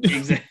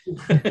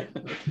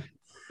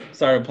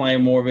 started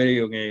playing more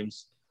video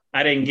games.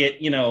 I didn't get,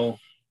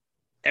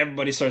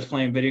 everybody starts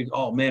playing video.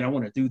 Oh man, I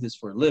want to do this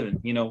for a living.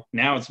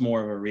 Now it's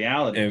more of a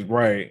reality. And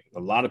right,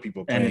 a lot of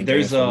people playing. And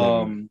there's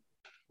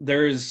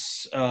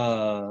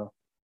I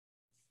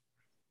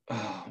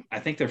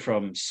think they're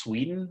from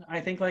Sweden, I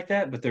think like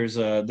that. But they're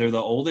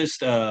the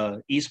oldest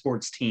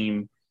esports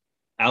team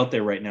out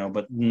there right now.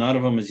 But none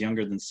of them is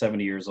younger than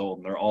 70 years old.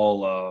 And they're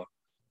all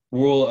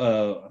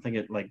I think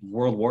it like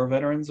World War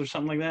veterans or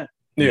something like that.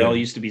 Yeah. They all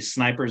used to be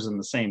snipers in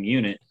the same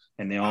unit.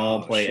 And they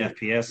all play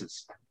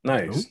FPSs.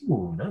 Nice.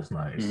 Ooh, that's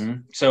nice.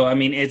 Mm-hmm. So, I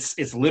mean,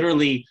 it's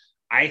literally,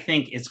 I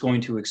think it's going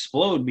to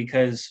explode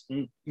because,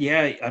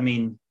 I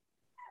mean,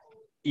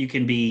 you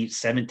can be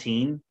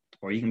 17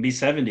 or you can be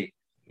 70.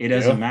 It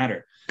doesn't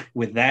matter.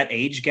 With that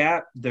age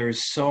gap,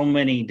 there's so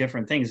many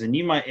different things. And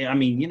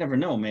you never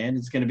know, man.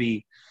 It's going to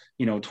be,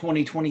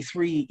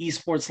 2023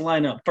 esports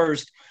lineup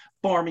first,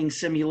 farming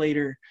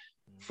simulator,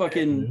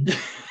 fucking.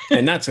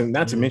 And not to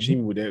mention,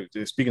 even with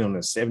that, speaking on the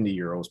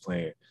 70-year-olds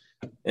playing,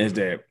 is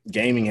that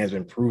gaming has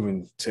been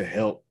proven to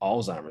help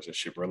Alzheimer's and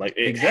shit, bro. Like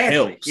it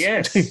helps.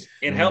 Yes,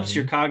 it helps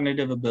your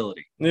cognitive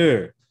ability.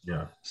 Yeah.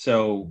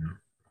 So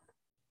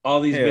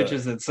all these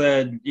bitches that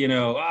said,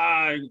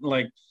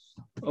 like,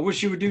 I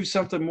wish you would do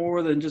something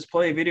more than just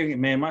play a video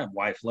game. Man, my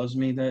wife loves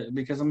me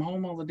because I'm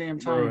home all the damn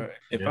time. Bro,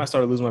 if I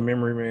started losing my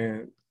memory,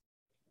 man,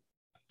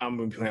 I'm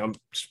gonna be playing.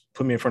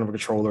 Put me in front of a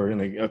controller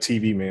and a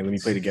TV, man. Let me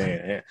play the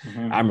game.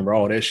 I remember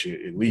all that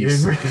shit at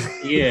least.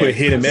 Yeah, put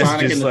hidden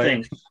messages like.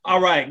 Thing. All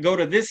right, go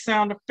to this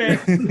sound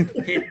effect,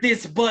 hit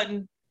this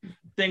button,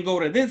 then go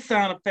to this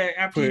sound effect.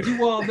 After you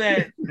do all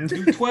that,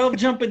 do 12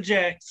 jumping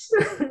jacks,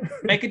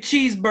 make a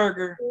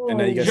cheeseburger, and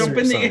then you got jump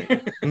in the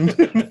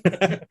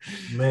air.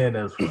 Man,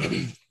 that's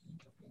funny.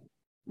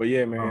 But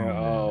yeah, man,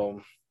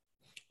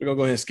 we're gonna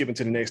go ahead and skip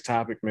into the next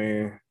topic,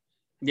 man.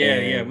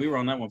 Yeah, we were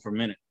on that one for a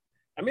minute.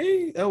 I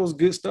mean, that was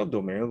good stuff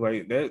though, man.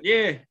 Like that.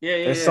 Yeah.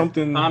 That's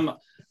something.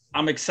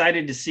 I'm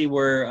excited to see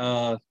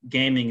where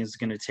gaming is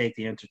going to take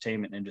the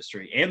entertainment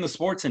industry and the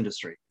sports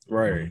industry.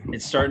 Right.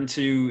 It's starting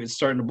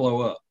to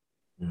blow up.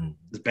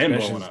 It's been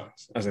blowing up.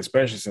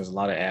 Especially since a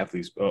lot of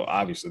athletes,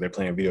 obviously, they're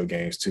playing video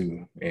games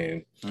too,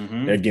 and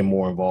they're getting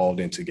more involved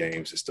into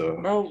games and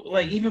stuff. Bro,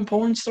 like even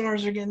porn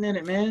stars are getting in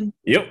it, man.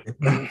 Yep.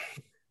 I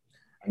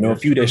know a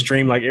few that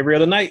stream like every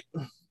other night.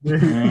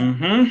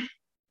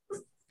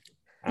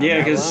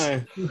 Yeah,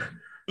 because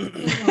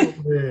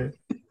it's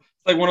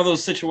like one of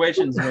those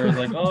situations where it's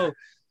like, oh,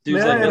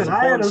 dude's like, there's a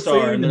porn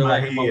star, and they're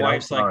like, my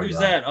wife's like, who's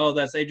that? Oh,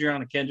 that's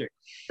Adriana Kendrick.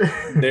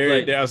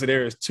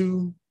 There is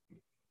 2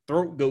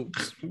 throat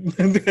goats.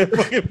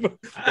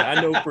 I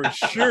know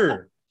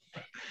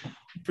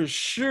for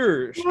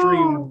sure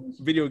stream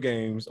video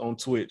games on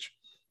Twitch.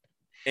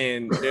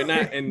 And they're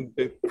not, and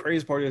the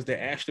crazy part is they're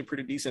actually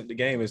pretty decent at the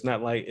game. It's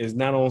not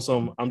on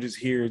some I'm just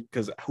here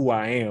because who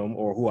I am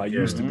or who I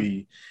used to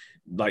be.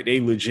 Like they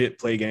legit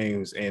play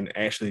games and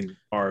actually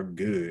are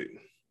good.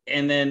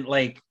 And then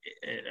like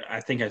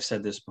I think I've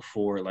said this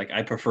before, like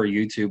I prefer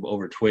YouTube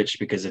over Twitch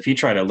because if you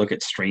try to look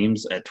at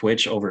streams at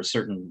Twitch over a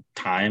certain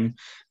time,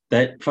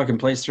 that fucking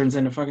place turns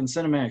into fucking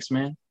Cinemax,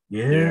 man.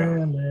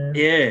 Yeah, man.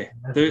 Yeah,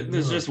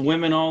 there's just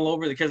women all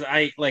over because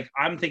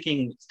I'm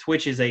thinking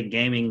Twitch is a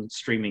gaming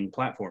streaming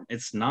platform.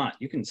 It's not.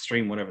 You can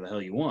stream whatever the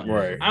hell you want.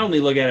 Right. I only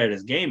look at it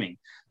as gaming.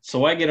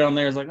 So I get on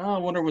there, it's like, oh, I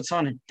wonder what's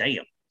on it.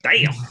 Damn. All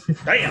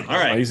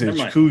right. He said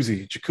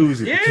jacuzzi.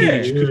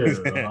 Yeah.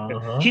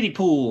 Jacuzzi. Kiddie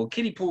pool,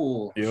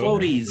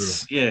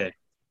 floaties. Yeah.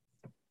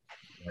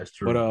 That's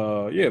true.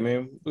 But yeah,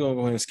 man, we're gonna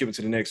go ahead and skip it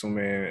to the next one,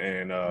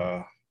 man,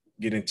 and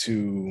get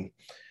into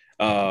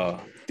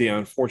the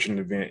unfortunate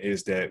event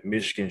is that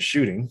Michigan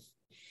shooting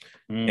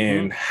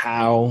and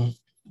how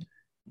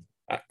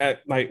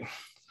let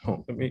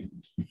me.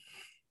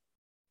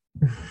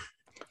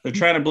 They're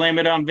trying to blame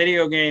it on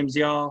video games,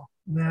 y'all.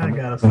 Yeah, I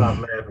gotta stop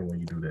laughing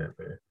when you do that,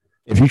 man.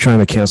 If you're trying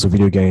to cancel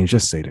video games,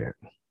 just say that.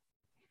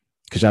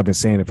 Because I've been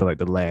saying it for like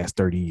the last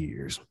 30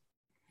 years.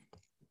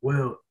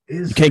 Well,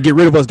 you can't get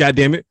rid of us,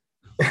 goddammit.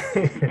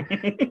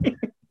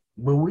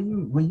 But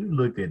when you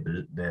look at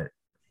that,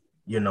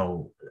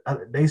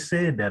 they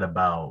said that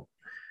about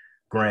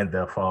Grand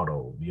Theft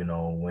Auto,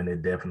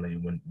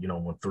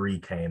 when 3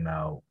 came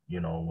out,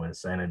 when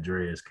San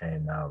Andreas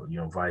came out,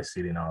 Vice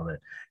City and all that,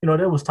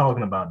 they was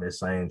talking about that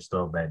same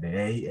stuff back then.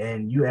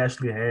 And you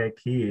actually had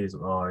kids,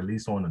 or at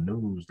least on the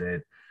news,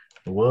 that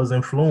was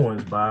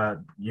influenced by,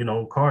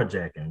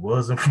 carjacking,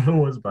 was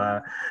influenced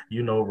by,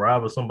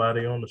 robbing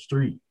somebody on the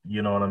street,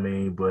 you know what I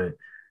mean? But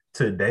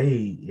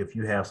today, if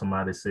you have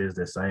somebody that says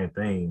the same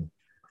thing,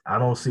 I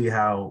don't see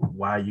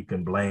why you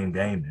can blame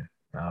gaming.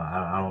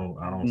 I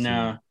don't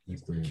no.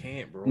 You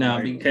can't, bro.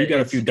 No, because you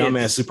got a few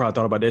dumbasses who probably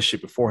thought about that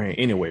shit beforehand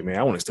anyway, man.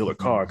 I want to steal a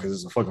car because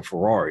it's a fucking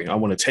Ferrari. I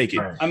want to take it.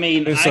 Right. I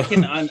mean,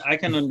 I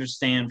can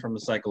understand from a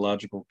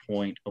psychological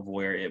point of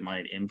where it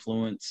might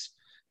influence.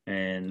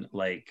 And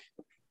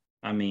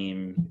I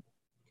mean,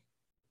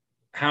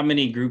 how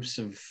many groups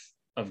of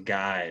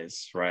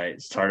guys, right,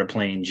 started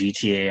playing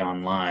GTA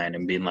Online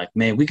and being like,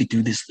 man, we could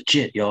do this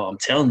legit, y'all. I'm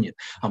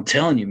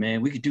telling you,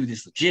 man, we could do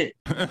this legit.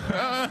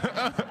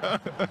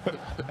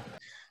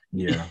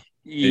 Yeah.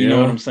 You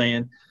know what I'm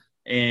saying?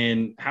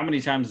 And how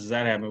many times does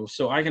that happen?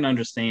 So I can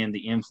understand the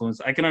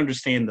influence. I can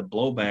understand the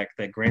blowback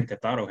that Grand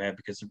Theft Auto had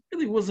because there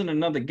really wasn't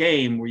another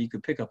game where you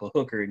could pick up a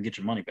hooker and get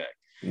your money back.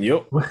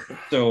 Yep.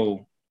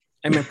 So,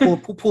 I mean,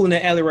 pull in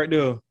that alley right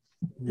there.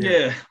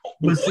 Yeah.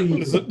 But see,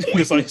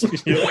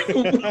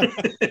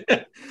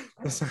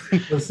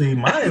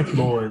 my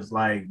influence,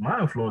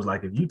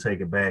 if you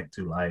take it back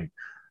to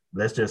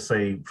let's just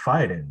say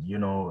fighting,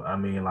 I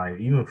mean,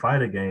 even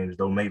fighter games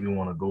don't make me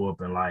want to go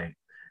up and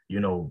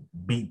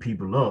beat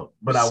people up.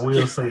 But I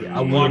will say,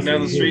 I walk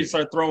down the street,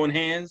 start throwing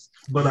hands.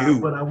 But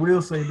I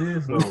will say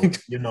this though,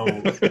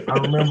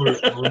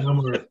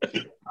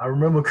 I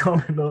remember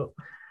coming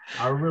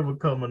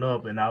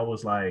up, and I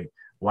was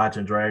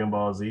watching Dragon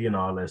Ball Z and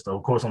all that stuff.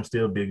 Of course, I'm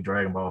still a big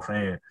Dragon Ball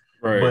fan.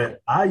 Right.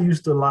 But I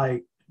used to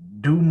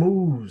do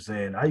moves,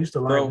 and I used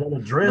to like want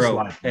to dress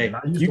like them. Hey, And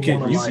I used to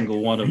want every to like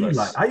single one of be us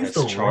like. I used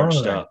has to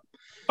charged run. up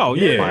Oh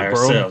Yeah. yeah, by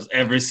bro. ourselves.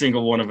 Every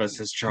single one of us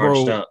is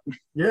charged Bro. up.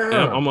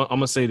 Yeah, I'm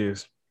gonna say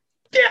this.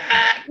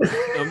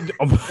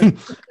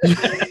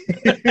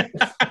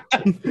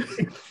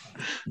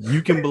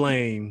 You can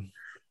blame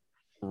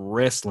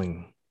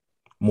wrestling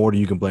more than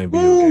you can blame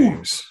video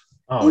games.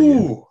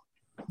 Oh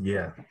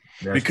yeah,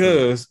 that's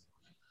because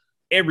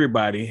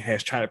everybody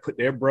has tried to put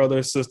their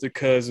brother, sister,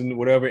 cousin,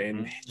 whatever,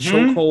 in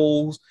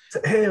chokeholds,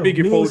 hell,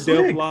 figure me four and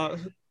Slick. death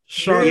locks,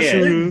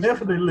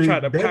 sharpshooters, try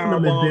to power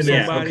bomb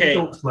Yeah, somebody.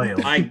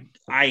 okay.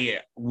 I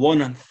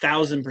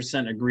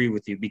 1000% agree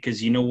with you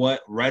because you know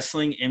what?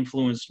 Wrestling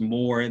influenced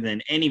more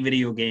than any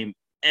video game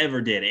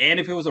ever did. And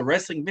if it was a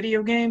wrestling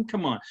video game,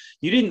 come on.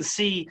 You didn't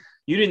see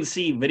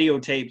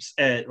videotapes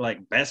at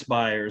like Best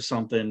Buy or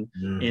something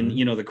in,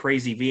 you know, the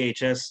crazy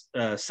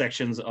VHS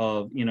sections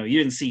of, you know, you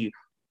didn't see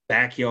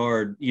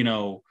backyard, you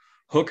know,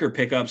 hooker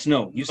pickups.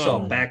 No, you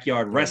saw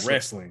backyard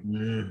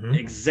wrestling.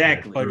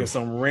 Exactly. Fucking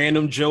some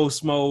random Joe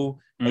Smo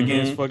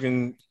against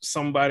fucking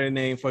somebody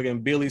named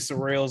fucking Billy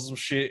Sorrell, some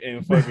shit,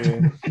 and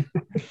fucking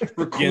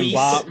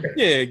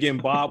getting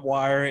Bob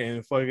Wire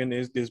and fucking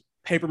this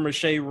paper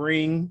mache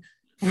ring.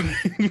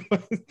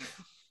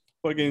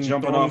 Fucking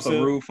jumping off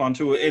the roof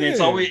onto it, and it's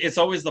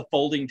always the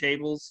folding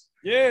tables.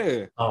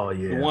 Yeah. Oh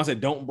yeah. The ones that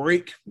don't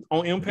break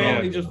on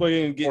impact, they just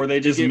fucking get, or they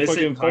just miss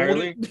it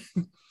entirely.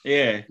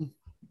 Yeah.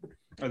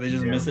 Or they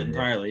just miss it man.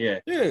 entirely. Yeah.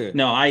 Yeah.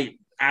 No, I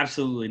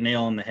absolutely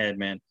nail on the head,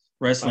 man.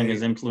 Wrestling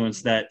has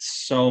influenced that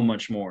so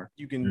much more.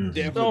 You can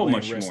definitely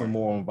blame wrestling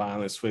more on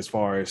violence as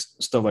far as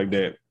stuff like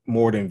that,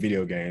 more than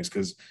video games.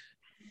 Because,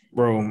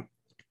 bro,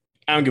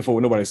 I don't give a fuck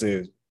what nobody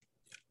says.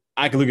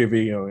 I can look at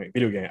video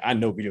game. I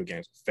know video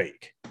games are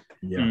fake.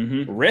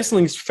 Yeah.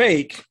 Wrestling's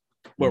fake,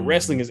 but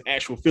wrestling is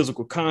actual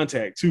physical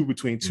contact too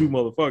between two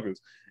motherfuckers.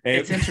 And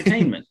it's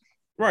entertainment.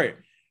 Right.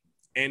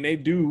 And they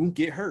do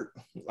get hurt.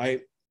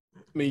 Like,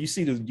 I mean, you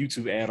see the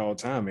YouTube ad all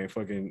the time, man.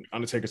 Fucking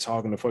Undertaker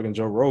talking to fucking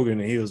Joe Rogan,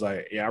 and he was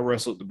like, "Yeah, I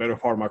wrestled the better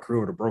part of my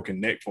career with a broken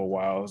neck for a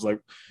while." I was like,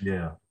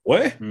 "Yeah,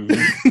 what?"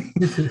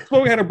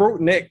 Spoke had a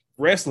broken neck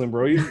wrestling,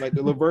 bro. He, like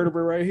the little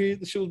vertebrae right here,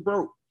 the shit was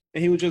broke,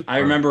 and he was just. I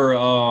remember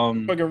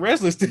fucking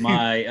wrestling.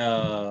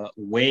 My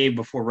way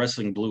before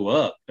wrestling blew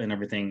up and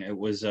everything. It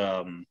was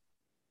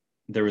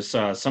there was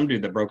some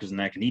dude that broke his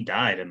neck and he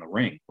died in the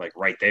ring, like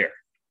right there.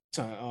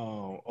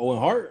 Owen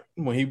Hart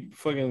when he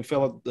fucking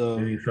fell out the.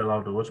 He fell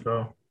out the what's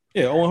called.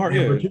 Yeah, Owen Hart.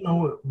 Yeah,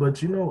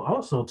 but you know,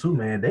 also too,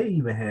 man, they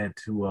even had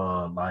to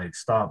like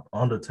stop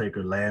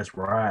Undertaker last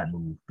ride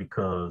move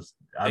because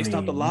they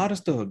stopped a lot of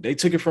stuff. They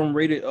took it from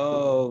rated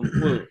well,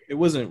 it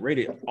wasn't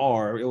rated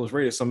R, it was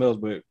rated something else,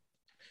 but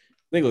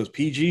I think it was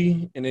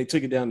PG, and they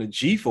took it down to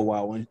G for a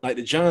while. When like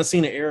the John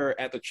Cena era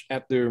at the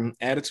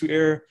Attitude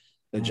Era,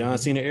 the John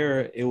Cena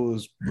era, it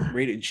was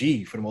rated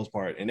G for the most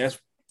part, and that's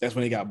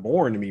when it got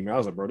boring to me. Man, I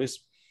was like, bro, this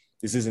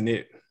isn't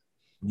it.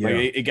 Yeah,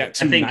 like, it got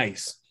too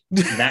nice.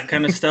 That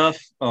kind of stuff.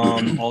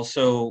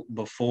 Also,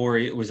 before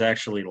it was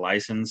actually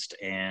licensed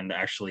and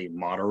actually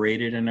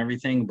moderated and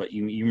everything, but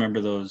you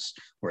remember those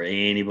where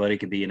anybody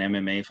could be an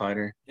MMA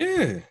fighter?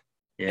 Yeah.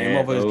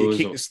 And motherfuckers get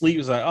kicked to sleep.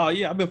 It's like, oh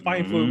yeah, I've been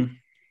fighting for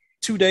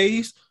 2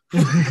 days.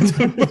 And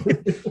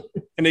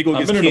they go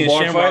against Ken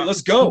Shamrock.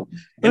 Let's go.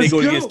 And they go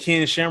against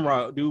Ken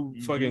Shamrock,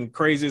 dude, fucking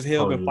crazy as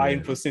hell. Been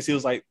fighting for since he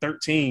was like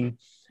 13.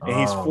 And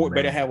he's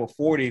better have a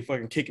 40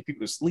 fucking kicking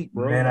people to sleep,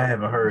 bro. Man, I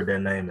haven't heard that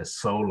name in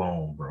so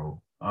long,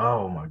 bro.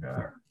 Oh my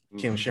god,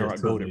 Ken Shamrock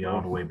goaded me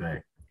all the way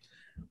back.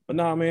 But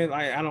no, man,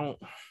 I don't.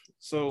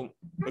 So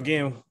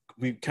again,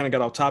 we kind of got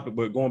off topic,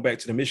 but going back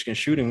to the Michigan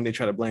shooting, they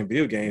try to blame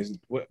video games.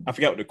 I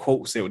forgot what the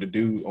quote said with the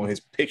dude on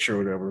his picture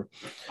or whatever.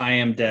 I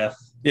am death.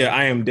 Yeah,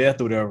 I am death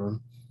or whatever.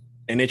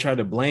 And they tried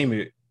to blame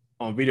it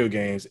on video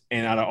games.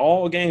 And out of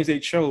all games they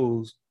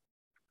chose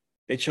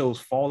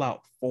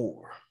Fallout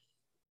 4.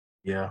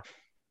 Yeah,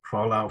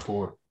 Fallout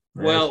 4.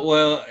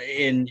 Well,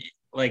 in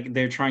like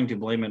they're trying to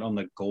blame it on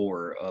the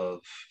gore of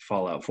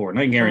Fallout 4. And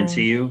I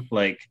guarantee you,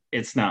 like,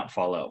 it's not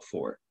Fallout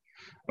 4.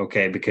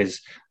 Okay, because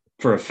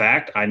for a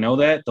fact, I know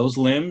that those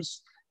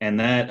limbs and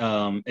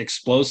that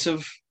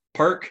explosive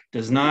perk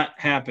does not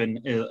happen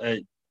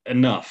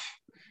enough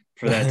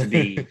for that to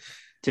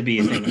be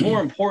a thing.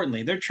 More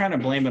importantly, they're trying to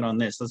blame it on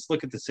this. Let's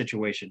look at the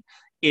situation.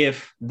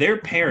 If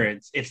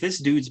this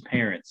dude's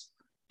parents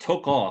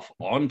took off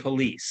on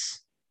police,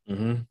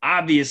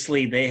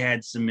 obviously they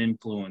had some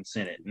influence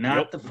in it,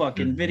 not the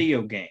fucking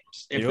video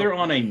games. If they're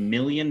on $1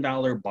 million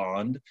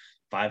bond,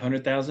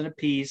 500,000 a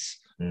piece,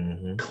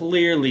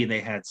 clearly they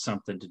had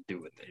something to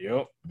do with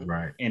it.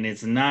 Right. And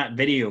it's not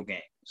video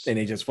games. And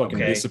they just fucking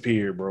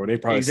disappeared, bro. They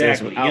probably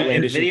exactly.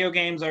 If video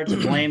games are to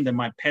blame, then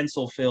my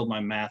pencil failed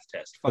my math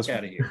test. Fuck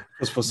out of here.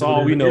 Because for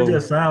all we know, it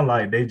just sounds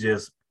like they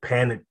just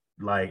panicked.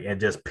 Like, and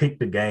just pick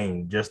the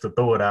game just to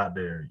throw it out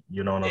there.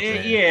 You know what I'm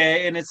saying?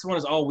 Yeah, and it's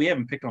one of we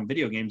haven't picked on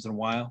video games in a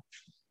while.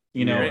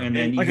 You know, and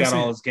then you got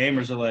all those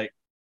gamers are like,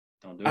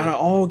 Don't do Out it. of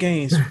all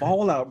games,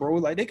 Fallout, bro.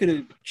 Like they could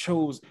have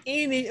chose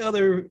any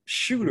other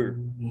shooter.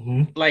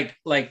 Mhm.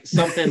 Like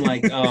something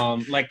like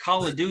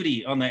Call of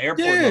Duty on the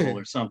airport Yeah. level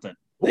or something.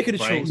 They could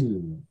have Right. chose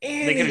Ooh, They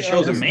could any have chosen That's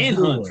other a good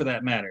Manhunt one. for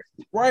that matter.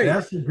 right.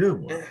 That's a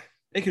good one.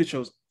 They could have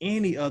chose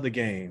any other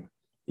game.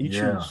 You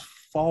Yeah. choose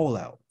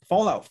Fallout.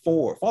 Fallout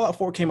 4. Fallout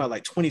 4 came out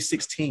like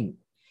 2016.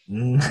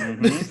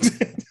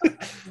 Mhm.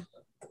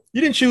 You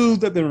didn't choose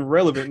nothing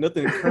relevant,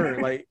 nothing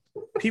current. Like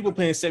people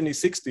playing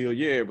 76 still,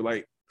 yeah, but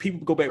like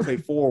people go back and play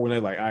 4 when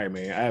they're like, all right,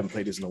 man, I haven't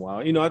played this in a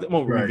while. You know, I'm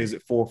gonna Right.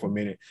 revisit 4 for a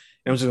minute.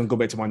 And I'm just gonna go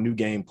back to my new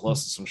game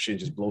plus or some shit,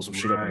 just blow some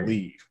shit up and Right.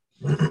 leave.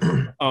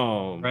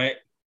 Right.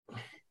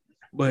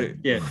 But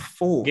Yeah.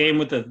 4. Game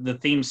with the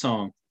theme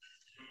song.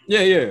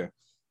 Yeah. Yeah.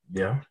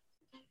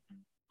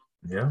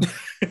 Yeah.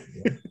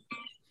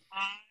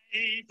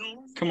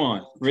 Come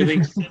on,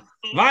 really?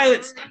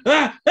 Violets.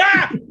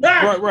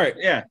 Right.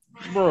 Yeah.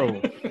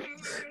 Bro.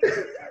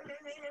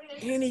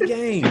 Any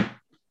game.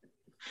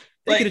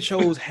 They Like- could have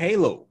chose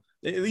Halo.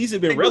 At least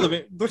it'd been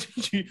relevant. But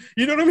you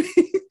know what I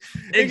mean?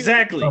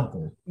 Exactly.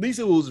 Something. At least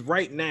it was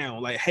right now.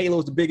 Like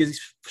Halo's the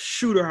biggest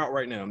shooter out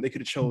right now. They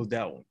could have chose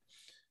that one.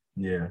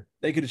 Yeah.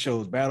 They could have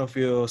chose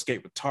Battlefield,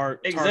 Escape with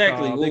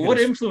Exactly. Tarkov. Well, what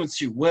influenced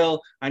you?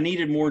 Well, I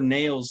needed more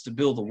nails to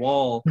build a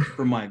wall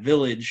for my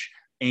village,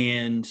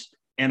 and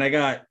I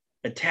got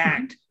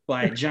attacked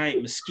by a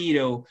giant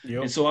mosquito,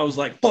 Yep. and so I was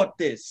like, "Fuck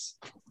this!"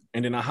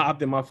 And then I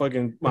hopped in my I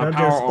power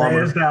just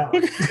armor. spazzed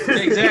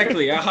out.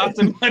 Exactly. I hopped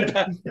in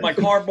my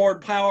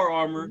cardboard power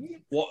armor.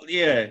 Well,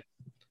 yeah.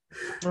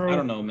 I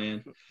don't know,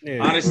 man.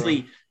 Yeah,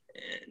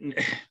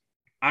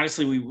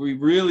 Honestly, we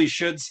really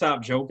should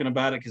stop joking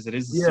about it because it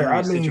is a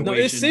serious situation. no,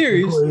 it's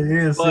serious. It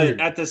is But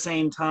serious. at the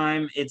same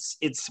time, it's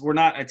we're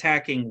not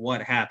attacking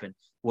what happened.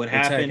 What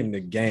attacking happened, the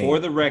game. for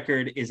the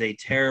record, is a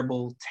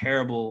terrible,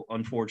 terrible,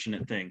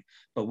 unfortunate thing.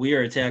 But we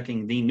are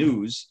attacking the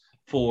news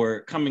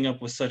for coming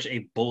up with such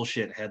a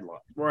bullshit headline.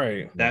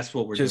 Right. That's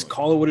what we're Just doing.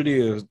 call it what it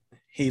is.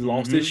 He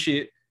lost his Mhm.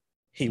 shit.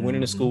 He went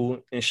into Mhm. school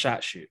and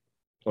shot shit.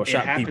 Or It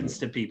shot happens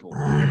people. to people.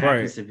 It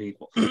happens to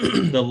people.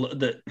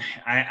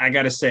 I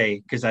gotta say,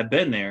 because I've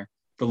been there,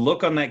 the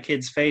look on that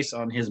kid's face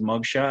on his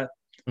mugshot,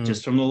 Mm.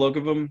 just from the look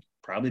of him,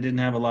 probably didn't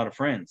have a lot of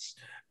friends.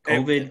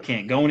 COVID,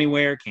 can't go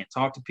anywhere, can't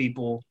talk to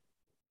people.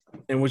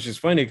 And which is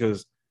funny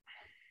because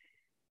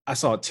I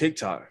saw a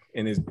TikTok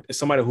and it's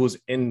somebody who's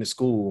in the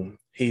school.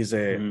 He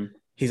said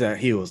Mhm.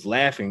 he was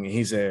laughing and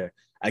he said,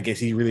 I guess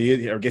he really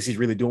is, or I guess he's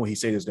really doing what he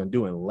said he was gonna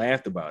do, and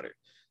laughed about it.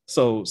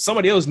 So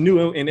somebody else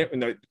knew, and it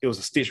was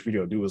a Stitch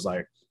video. Dude was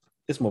like,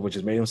 this motherfucker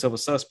just made himself a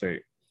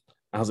suspect.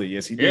 I was like,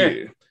 yes, he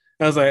did.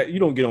 I was like, you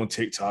don't get on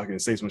TikTok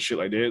and say some shit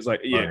like that. It's like,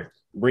 yeah, Right.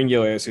 bring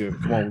your ass here.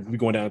 Come on, we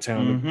going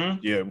downtown. Mhm.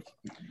 Yeah,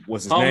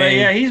 what's his Oh name? man,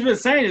 yeah, he's been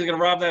saying he's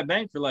gonna rob that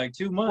bank for like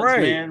 2 months,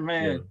 Right.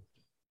 man.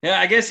 Yeah,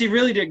 I guess he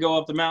really did go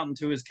up the mountain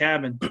to his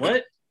cabin.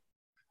 What?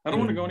 I don't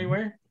want to go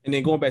anywhere. And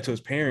then going back to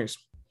his parents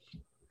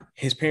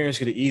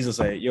could have easily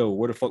said, yo,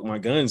 where the fuck my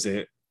gun's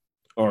at?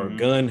 Or Mhm.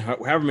 gun,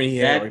 however many he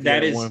had. or if he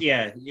That had is, one.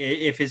 yeah.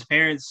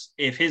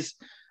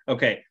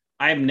 Okay,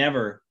 I've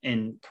never,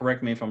 and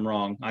correct me if I'm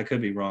wrong, I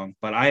could be wrong,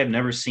 but I have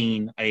never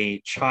seen a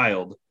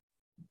child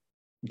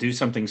do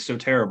something so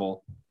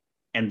terrible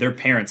and their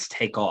parents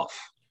take off.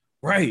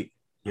 Right.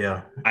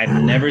 Yeah.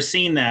 I've never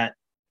seen that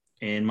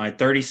in my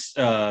 30.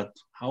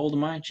 How old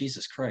am I?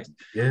 Jesus Christ,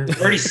 Yeah.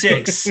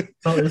 36.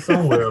 So it's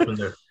somewhere up in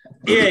there.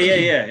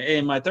 Yeah.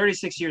 In my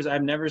 36 years,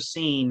 I've never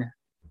seen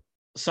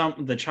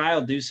the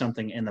child do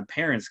something and the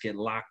parents get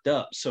locked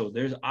up. So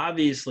there's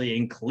obviously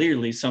and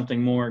clearly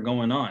something more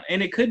going on.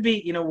 And it could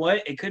be, you know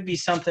what? It could be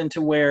something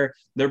to where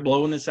they're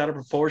blowing this out of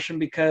proportion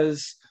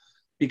because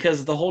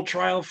the whole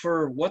trial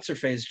for what's her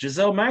face,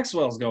 Giselle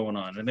Maxwell's going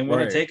on, and they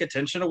want Right. to take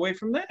attention away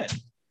from that.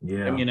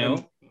 Yeah. You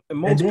know, And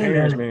most And then-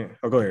 parents, man.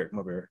 Oh, go ahead.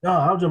 My bad. No,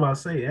 I was just about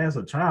to say, as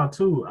a child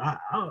too,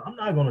 I'm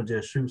not gonna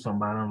just shoot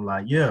somebody. I'm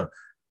like, yeah,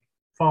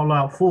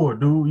 Fallout 4,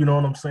 dude. You know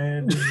what I'm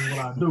saying? This is what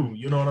I do.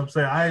 You know what I'm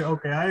saying? I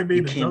ain't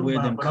being you a can't joke wear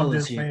about them it, but I'm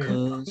colors just here,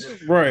 saying.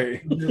 cuz.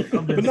 Right. I'm just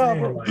But no, saying,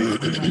 bro. like,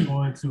 I'm not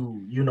going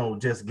to,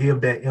 just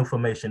give that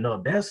information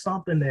up. That's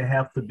something that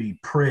have to be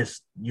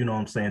pressed, you know what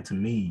I'm saying, to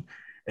me,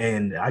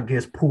 and I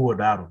guess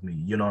pulled out of me.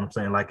 You know what I'm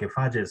saying? Like if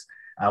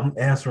I'm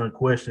answering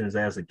questions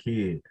as a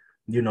kid.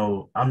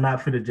 I'm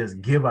not fit to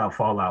just give out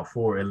Fallout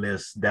 4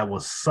 unless that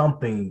was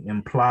something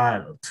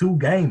implied to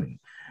gaming.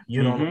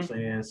 You know what I'm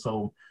saying?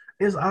 So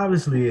it's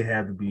obviously it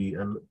had to be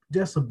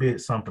just a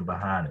bit something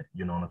behind it.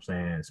 You know what I'm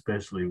saying?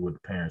 Especially with the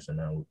parents and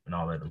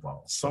all that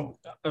involved.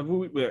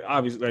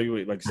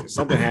 Obviously, like you said,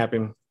 something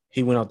happened.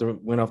 He went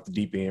off the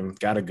deep end,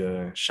 got a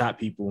gun, shot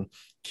people,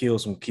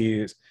 killed some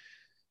kids.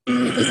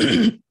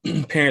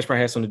 Parents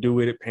probably had something to do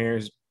with it.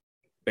 Parents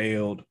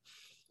bailed,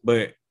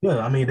 but yeah,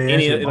 I mean,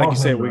 like you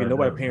said,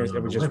 nobody the parents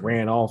ever just weapon.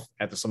 ran off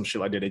after some shit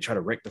like that. They try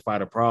to rectify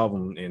the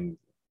problem, and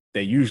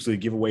they usually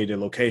give away the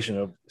location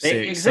of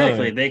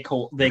Exactly. son.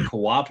 They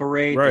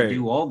cooperate. Right. They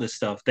do all this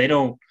stuff. They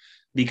don't,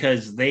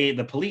 because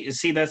the police.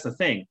 See, that's the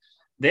thing.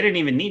 They didn't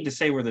even need to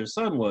say where their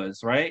son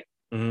was, right?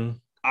 Mhm.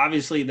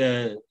 Obviously,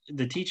 the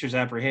teachers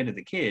apprehended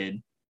the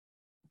kid,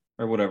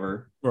 or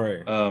whatever.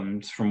 Right.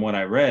 From what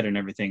I read and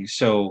everything.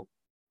 So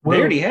they Well,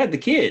 already had the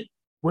kid.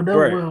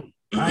 Right. well,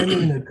 I didn't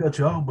mean to cut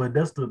you off, but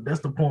that's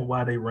the point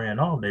why they ran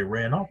off. They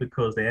ran off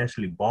because they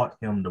actually bought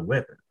him the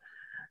weapon,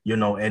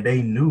 and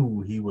they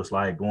knew he was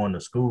like going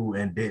to school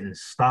and didn't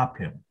stop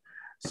him.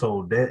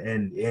 So that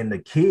and the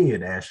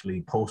kid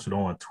actually posted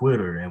on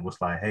Twitter and was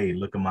like, "Hey,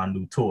 look at my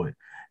new toy."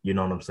 You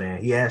know what I'm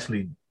saying? He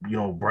actually,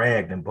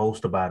 bragged and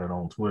boasted about it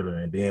on Twitter,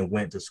 and then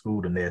went to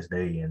school the next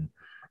day and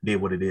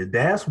did what it is.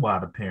 That's why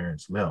the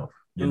parents left.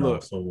 And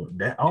look, So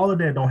that all of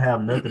that don't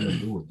have nothing to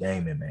do with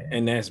gaming, man.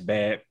 and that's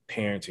bad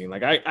parenting.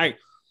 Like I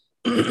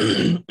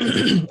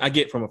I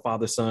get from a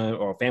father-son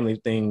or a family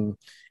thing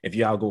if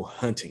y'all go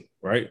hunting,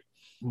 right?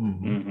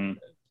 Mm-hmm.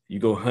 You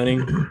go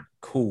hunting,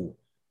 cool.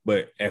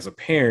 But as a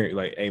parent,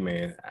 like, hey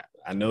man,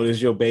 I know this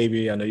is your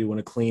baby. I know you want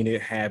to clean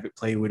it, have it,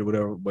 play with it,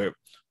 whatever. But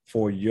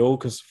for your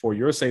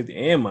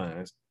safety and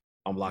mine,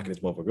 I'm locking this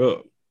motherfucker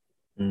up.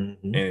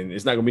 Mm-hmm. And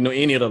it's not gonna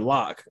be any other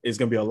lock. It's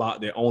gonna be a lock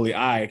that only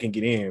I can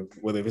get in,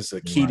 whether it's a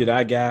key that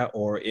I got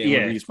or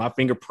it reads my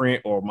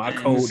fingerprint or my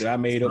code that I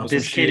made up.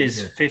 This kid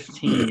is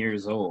 15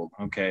 years old.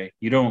 Okay,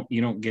 you don't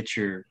get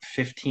your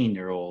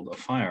 15-year-old a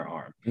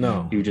firearm.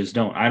 No, you just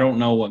don't. I don't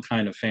know what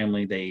kind of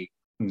family they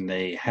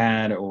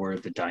had or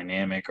the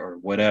dynamic or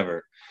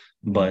whatever,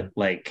 but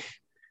like,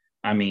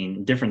 I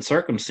mean, different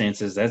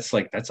circumstances. That's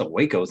a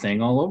Waco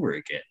thing all over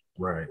again.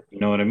 Right. You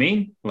know what I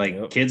mean?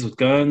 Like kids with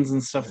guns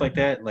and stuff like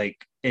that.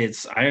 Like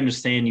I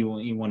understand you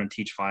want to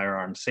teach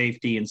firearm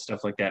safety and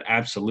stuff like that.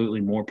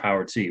 Absolutely, more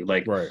power to you.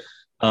 Like,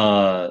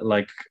 my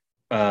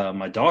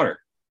daughter,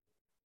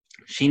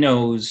 she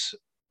knows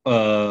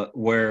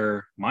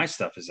where my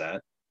stuff is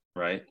at,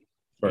 right?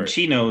 And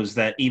she knows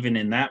that even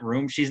in that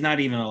room, she's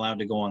not even allowed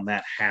to go on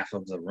that half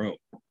of the room.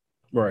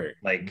 Right.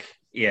 Like,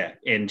 yeah.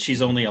 And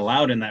she's only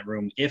allowed in that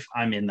room if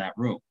I'm in that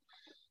room.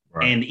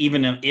 Right. And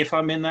even if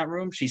I'm in that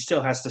room, she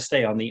still has to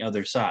stay on the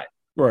other side.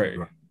 Right.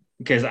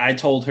 Because I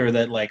told her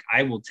that, like,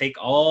 I will take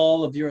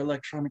all of your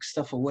electronic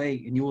stuff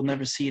away and you will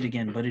never see it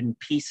again, but in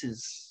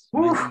pieces.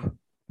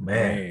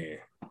 Man,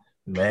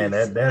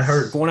 that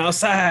hurts. Going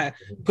outside,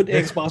 put the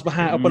Xbox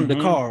behind up under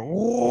the car.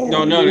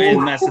 No,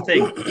 and that's the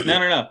thing.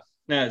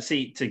 No,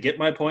 see, to get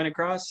my point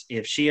across,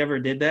 if she ever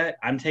did that,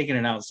 I'm taking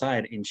it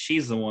outside and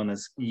she's the one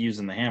that's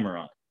using the hammer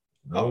on it.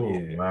 Oh,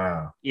 yeah.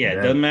 Wow. Yeah, it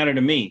doesn't matter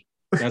to me.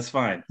 That's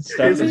fine.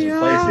 Stuff is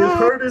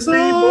replaced.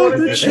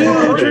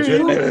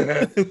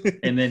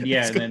 And then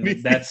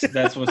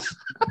that's what's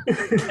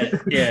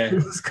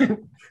It's gonna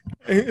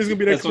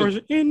be that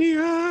commercial in the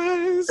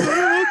eyes of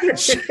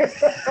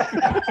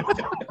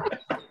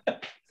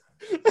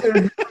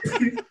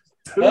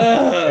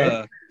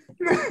the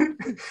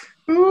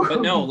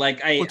but no,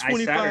 like I sat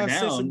her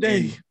down. A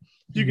day,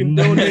 you can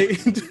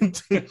donate.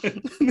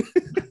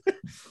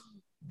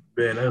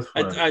 Man, that's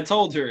funny. I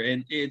told her,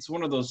 and it's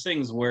one of those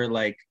things where,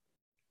 like,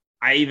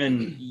 I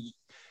even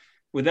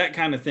with that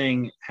kind of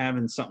thing,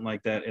 having something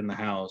like that in the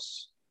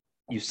house,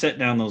 you set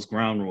down those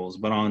ground rules.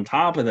 But on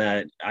top of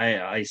that,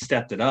 I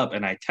stepped it up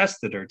and I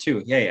tested her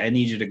too. Hey, I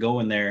need you to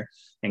go in there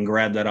and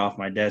grab that off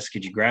my desk.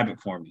 Could you grab it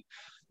for me?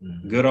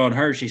 Good on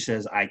her. She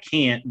says, I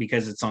can't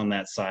because it's on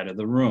that side of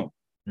the room.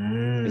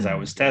 Because I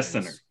was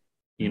testing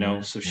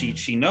her, so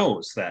she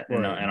knows that,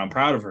 and I'm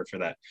proud of her for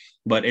that.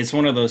 But it's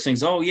one of those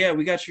things. Oh yeah,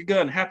 we got your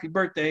gun. Happy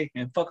birthday,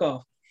 and fuck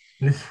off.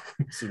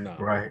 See, no,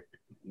 right?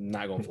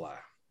 Not gonna fly.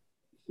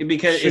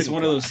 Because it's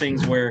one of those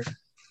things where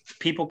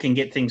people can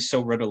get things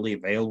so readily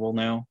available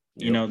now.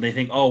 You know, they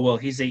think, oh well,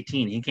 he's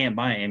 18, he can't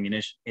buy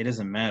ammunition. It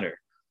doesn't matter.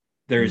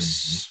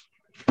 There's,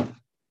 I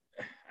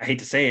hate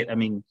to say it. I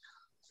mean,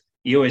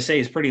 USA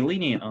is pretty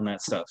lenient on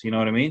that stuff. You know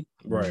what I mean?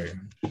 Right.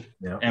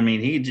 Yeah. I mean,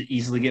 he could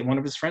easily get one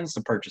of his friends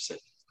to purchase it.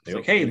 It's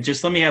like, hey,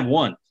 just let me have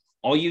one.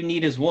 All you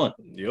need is one.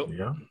 Yep.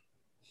 Yeah.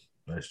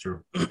 That's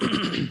true.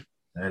 That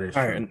is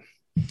all true. right.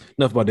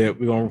 Enough about that.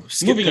 We're gonna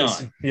skip. Moving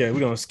on. Yeah, we're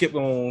gonna skip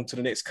on to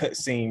the next cut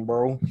scene,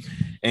 bro.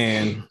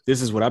 And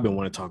this is what I've been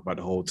wanting to talk about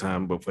the whole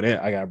time. But for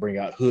that, I gotta bring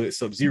out Hood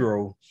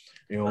Sub-Zero.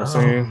 You know what I'm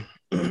saying?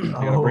 I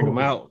gotta bring him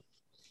out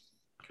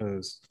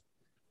because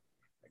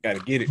I gotta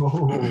get it.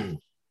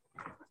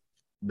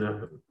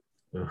 The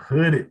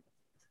hooded,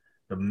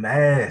 the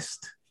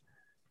masked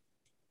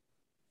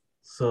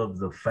Sub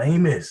the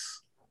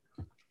famous.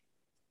 I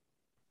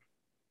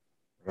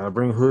gotta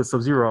bring Hood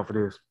Sub-Zero out for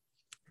this.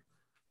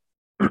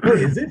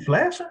 Wait, is it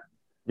flashing?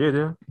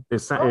 Yeah.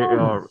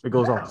 It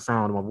goes off the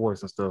sound of my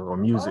voice and stuff or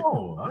music.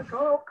 Oh,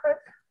 okay.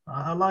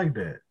 I like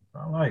that.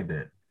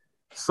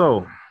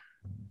 So,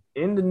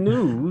 in the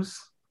news,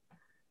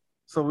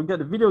 so we got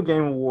the Video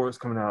Game Awards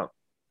coming out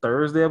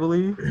Thursday, I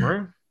believe,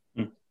 right?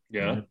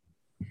 Yeah.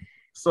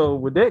 So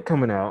with that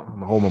coming out, I'm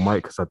gonna hold my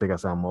mic because I think I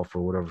sound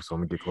muffled or whatever, so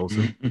I'm gonna get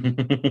closer.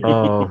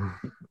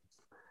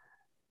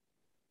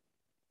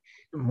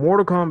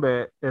 Mortal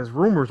Kombat, there's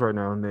rumors right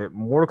now that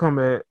Mortal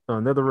Kombat,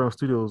 NetherRealm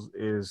Studios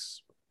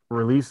is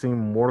releasing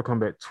Mortal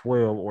Kombat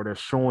 12, or they're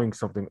showing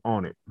something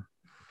on it.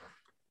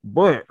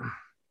 But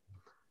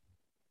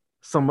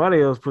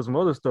somebody else put some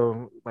other stuff,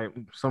 like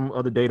some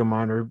other data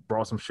miner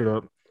brought some shit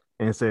up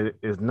and said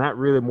it's not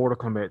really Mortal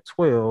Kombat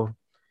 12.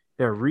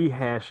 they're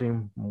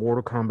rehashing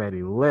Mortal Kombat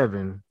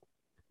 11,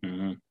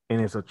 Mm-hmm.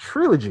 and it's a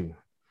trilogy.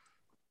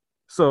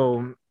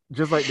 So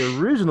just like the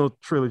original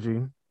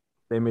trilogy,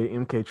 they made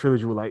MK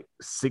trilogy with like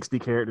 60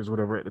 characters,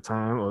 whatever at the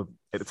time, or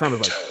at the time it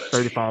was like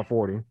 35,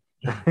 40.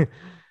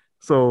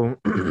 So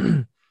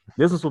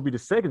this will be the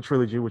second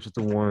trilogy, which is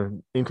the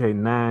one MK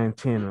 9,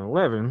 10, and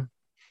 11.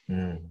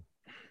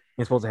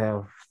 It's supposed to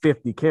have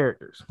 50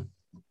 characters.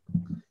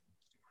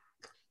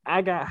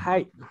 I got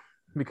hyped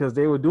because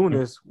they were doing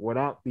this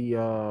without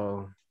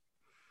the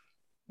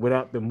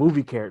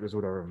movie characters,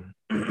 whatever.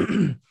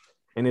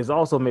 And this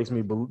also makes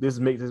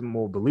it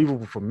more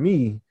believable for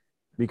me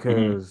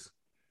because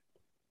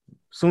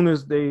soon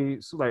as when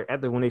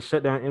they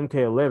shut down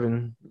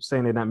MK11,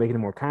 saying they're not making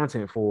any more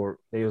content for it,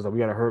 they was like, we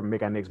gotta hurry and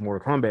make our next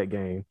Mortal Kombat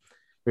game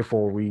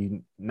before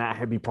we not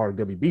have be part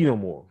of WB no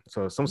more.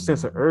 So some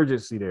sense of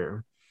urgency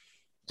there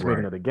to make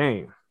another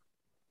game.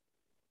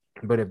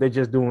 But if they're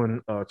just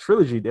doing a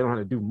trilogy, they don't have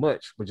to do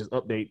much, but just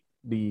update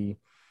the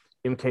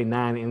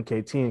MK9 and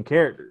MK10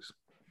 characters.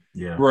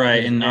 Yeah.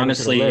 Right. And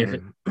honestly,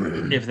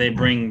 if they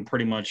bring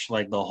pretty much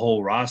like the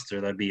whole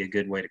roster, that'd be a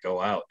good way to go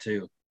out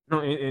too. No,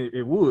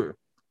 it would.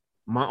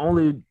 My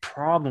only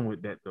problem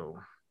with that though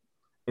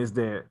is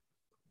that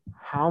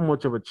how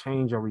much of a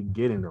change are we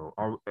getting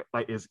though?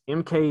 Is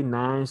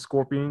MK9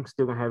 Scorpion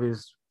still gonna have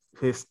his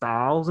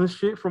styles and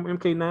shit from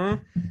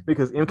MK9?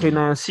 Because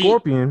MK9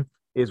 Scorpion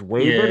is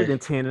way better than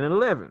 10 and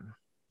 11.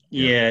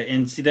 Yeah,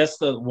 and see, that's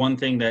the one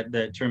thing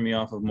that turned me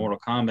off of Mortal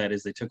Kombat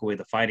is they took away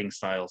the fighting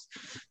styles,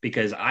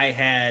 because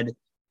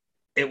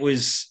it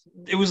was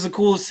the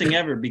coolest thing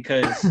ever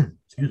because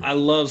I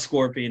love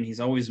Scorpion. He's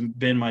always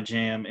been my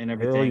jam and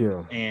everything.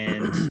 Yeah.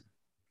 And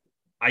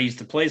I used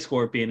to play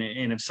Scorpion,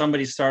 and if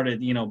somebody started,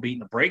 beating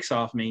the brakes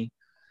off me,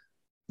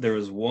 there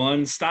was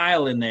one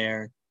style in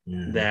there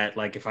that,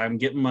 like, if I'm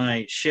getting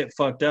my shit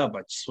fucked up,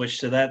 I switch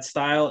to that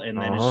style,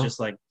 and then it's just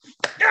like,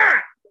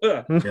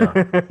 they're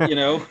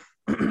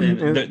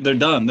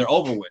done. They're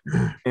over with.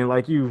 And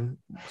like you,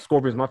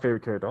 Scorpion's my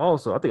favorite character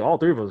also. I think all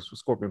three of us were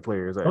Scorpion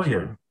players, actually.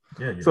 Oh,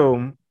 yeah.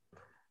 So,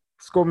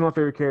 Scorpion, my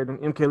favorite character.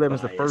 MK11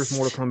 is the first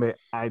Mortal Kombat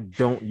I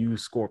don't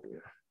use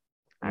Scorpion.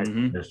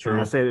 That's true.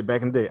 I said it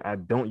back in the day. I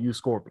don't use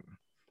Scorpion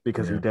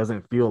because he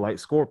doesn't feel like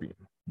Scorpion.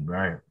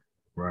 Right.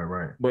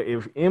 But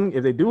if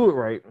they do it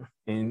right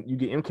and you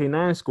get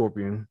MK9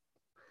 Scorpion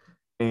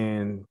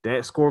and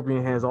that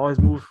Scorpion has all his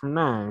moves from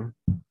 9,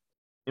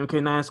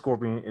 MK9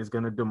 Scorpion is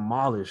gonna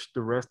demolish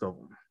the rest of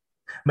them.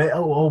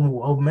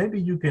 Maybe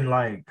you can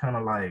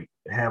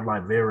have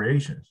like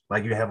variations.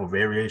 Like you have a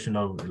variation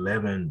of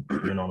 11,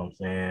 you know what I'm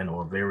saying,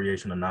 or a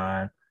variation of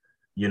 9,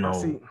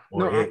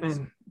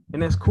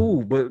 and that's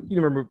cool. But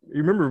you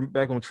remember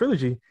back on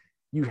Trilogy,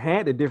 you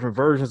had the different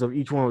versions of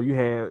each one. You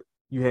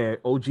had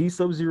OG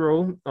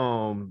Sub-Zero,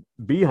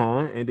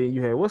 Bi-Han, and then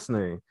you had what's his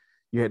name?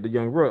 You had the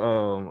young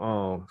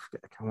I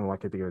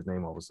can't think of his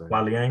name all of a sudden.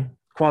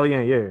 Kuai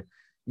Liang, yeah.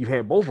 You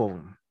had both of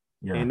them,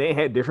 and they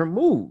had different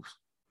moves.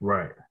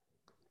 Right.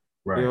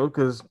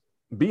 Because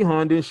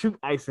Bi-Han didn't shoot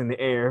ice in the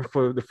air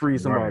to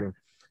freeze somebody. Right.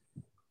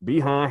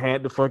 Bi-Han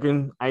had the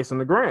fucking ice on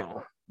the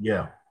ground.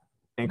 Yeah.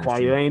 And Kuai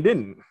Liang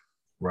didn't.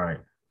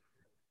 Right.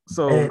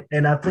 So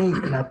and I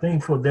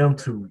think for them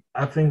to,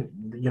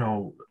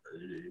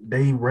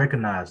 they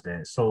recognize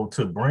that. So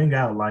to bring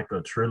out like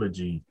a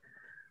trilogy,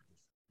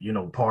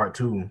 part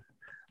 2,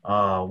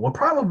 will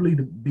probably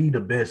be the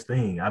best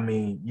thing. I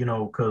mean,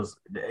 because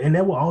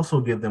that will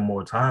also give them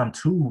more time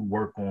to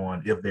work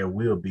on if there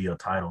will be a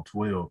Title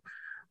 12.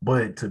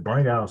 But to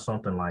bring out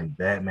something like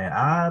that, man,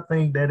 I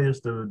think that is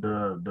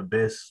the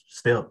best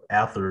step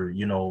after,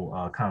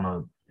 kind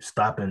of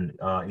stopping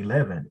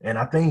 11. And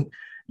I think,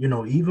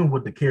 even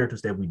with the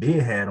characters that we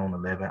did have on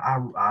 11,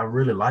 I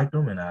really liked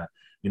them, and I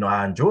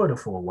enjoyed it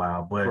for a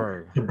while.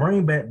 But to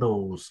bring back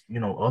those,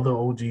 other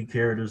OG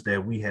characters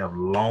that we have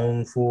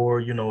longed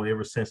for,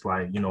 ever since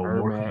like,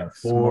 Mortal Kombat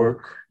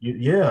 4,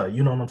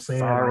 you know what I'm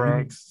saying?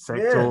 Cyrax,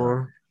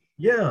 Sector.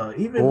 Yeah,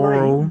 even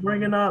Goro. like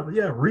bringing up,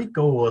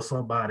 Rico or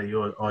somebody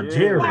or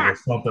Jared or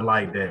something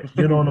like that.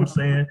 You know what I'm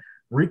saying?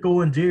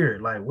 Rico and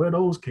Jared, like where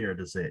those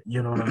characters at?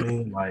 You know what I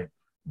mean? Like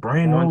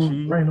bring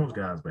those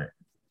guys back.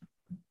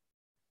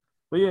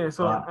 But yeah,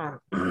 so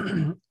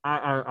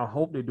I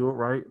hope they do it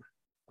right.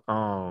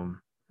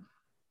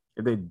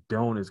 If they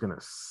don't, it's gonna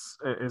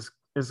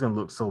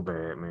look so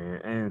bad,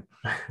 man. And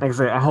like I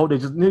said, I hope they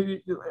just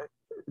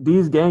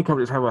these game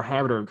companies have a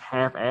habit of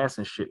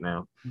half-assing shit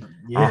now.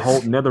 Yes. I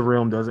hope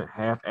NetherRealm doesn't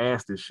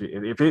half-ass this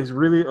shit. If it's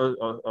really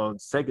a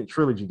second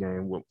trilogy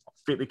game with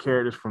 50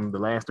 characters from the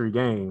last 3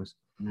 games,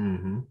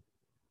 and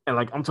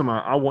like I'm talking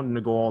about, I want them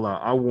to go all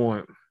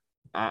out.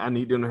 I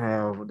need them to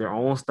have their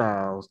own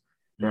styles,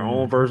 their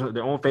own version,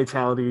 their own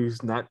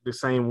fatalities, not the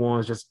same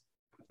ones. Just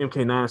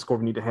MK9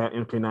 Scorpion need to have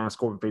MK9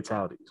 Scorpion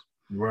fatalities.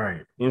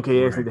 Right.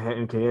 MKX need to have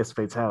MKS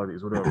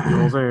fatalities, whatever. You know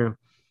what I'm saying?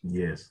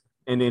 Yes.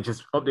 And then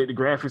just update the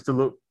graphics to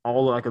look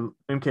all like a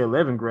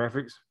MK11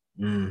 graphics.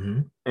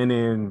 And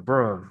then,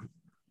 bro,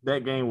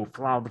 that game will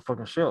fly off the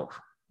fucking shelf.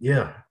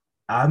 Yeah.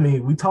 I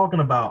mean, we talking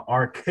about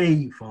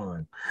arcade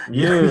fun.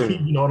 Yeah.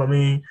 You know what I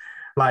mean?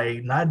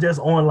 Like not just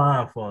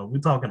online fun. We're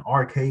talking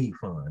arcade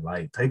fun.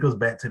 Like take us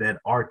back to that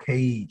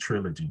arcade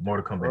trilogy,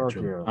 Mortal Kombat Fuck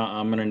trilogy. yeah.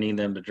 I'm gonna need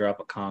them to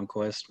drop a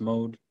conquest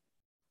mode.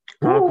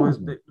 Conquest,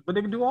 but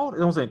they can do all.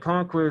 I'm saying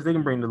Conquest. They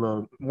can bring the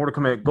little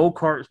Mortal Kombat go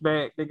karts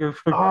back. They can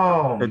the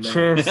man.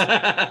 chest.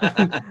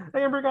 They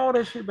can bring all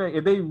that shit back.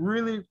 If they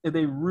really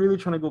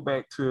trying to go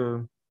back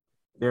to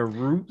their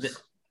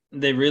roots.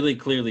 They really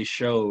clearly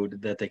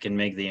showed that they can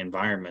make the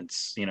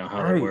environments,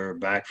 how they were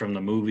back from the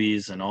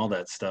movies and all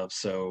that stuff.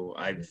 So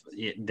like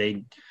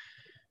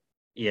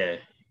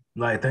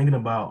thinking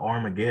about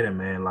Armageddon,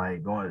 man,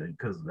 like going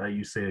because like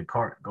you said,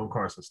 go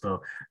karts and stuff,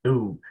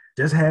 dude.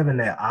 Just having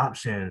that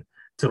option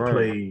to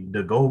play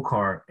the go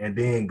kart and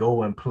then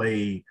go and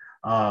play.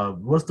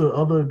 What's the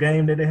other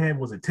game that they had?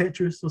 Was it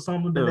Tetris or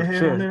something that they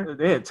had on there?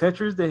 They had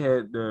Tetris. They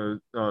had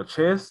the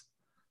chess.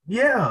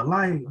 Yeah,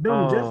 like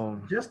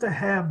dude, just to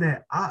have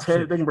that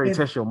option. They can bring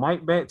test your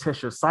mic back,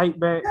 test your sight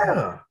back.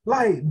 Yeah,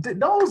 like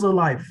those are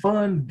like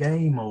fun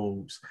game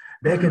modes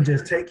that can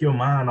just take your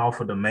mind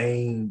off of the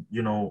main,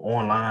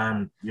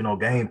 online,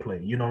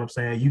 gameplay. You know what I'm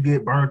saying? You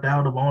get burnt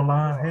out of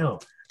online, hell,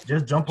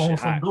 just jump on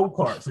some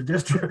go-karts and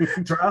just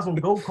try some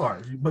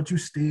go-karts. But you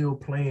still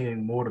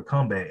playing Mortal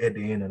Kombat at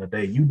the end of the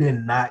day. You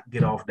did not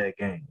get off that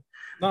game.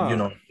 No. You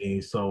know what I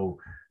mean? So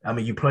I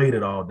mean, you played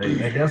it all day,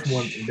 and that's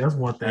one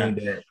thing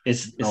that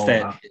it's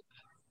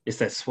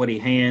that sweaty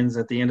hands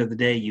at the end of the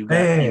day. You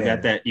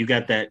got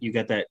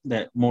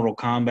that Mortal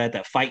Kombat,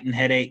 that fighting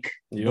headache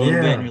a little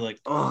bit, and you're like,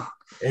 oh.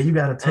 And you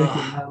got to take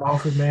your mind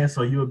off it, man.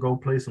 So you'll go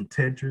play some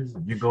Tetris,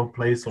 and you go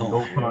play some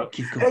go-kart.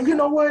 And you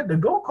know what? The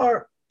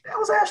go-kart, that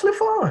was actually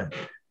fun.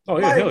 Oh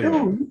yeah, hell yeah.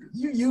 Dude,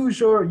 you use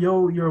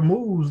your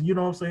moves. You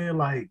know what I'm saying?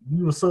 Like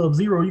you a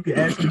Sub-Zero, you can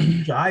actually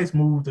use your ice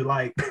move to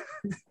like.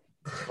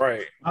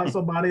 Right. Knock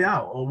somebody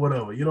out or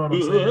whatever. You know what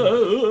I'm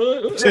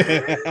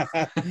saying?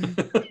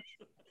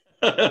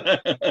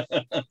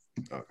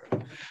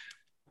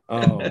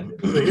 Okay.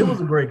 It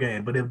was a great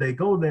game, but if they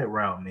go that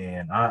route,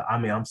 man, I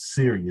mean, I'm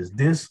serious.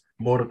 This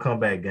Mortal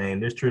Kombat game,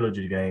 this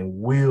trilogy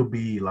game will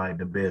be like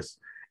the best.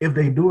 If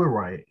they do it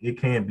right, it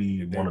can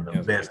be one of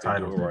the best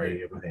titles that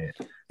they ever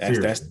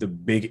had. That's the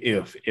big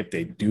if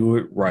they do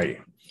it right.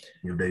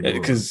 If they do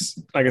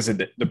because like I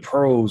said, the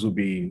pros would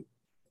be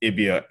it'd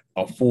be a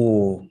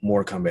full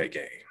Mortal Kombat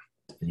game.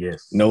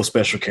 Yes. No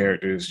special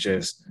characters,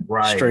 just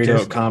straight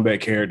up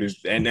combat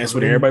characters. And that's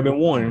what everybody been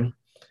wanting.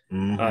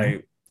 Mm-hmm.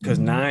 Like, because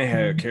 9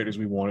 had characters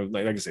we wanted,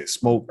 like I said,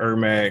 Smoke,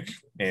 Ermac,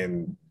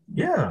 and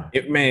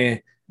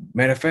matter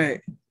of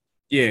fact,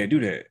 yeah, do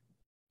that.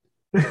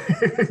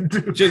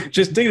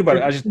 just think about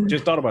it. I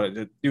just thought about it.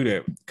 Just do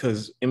that.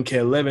 Because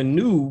MK11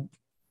 knew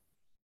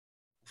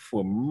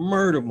for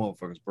murder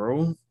motherfuckers,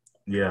 bro.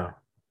 Yeah.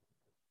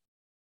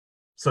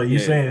 So you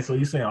saying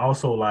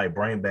also like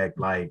bring back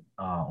like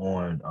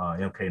on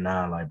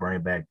MK9 like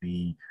bring back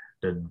the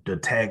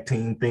tag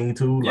team thing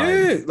too?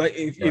 Like,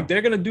 if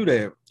they're gonna do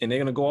that and they're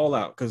gonna go all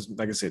out, because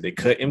like I said, they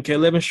cut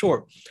MK11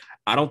 short.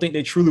 I don't think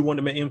they truly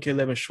wanted to make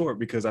MK11 short,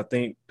 because I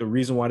think the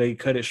reason why they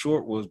cut it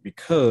short was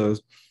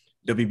because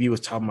WB was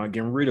talking about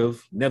getting rid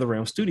of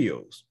NetherRealm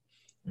Studios,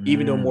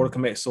 even though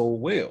Mortal Kombat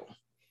sold well.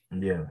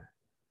 Yeah.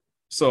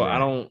 So I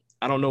don't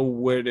know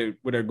where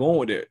they're going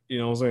with it. You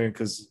know what I'm saying?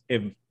 Because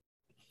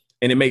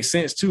and it makes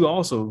sense too,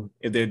 also,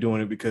 if they're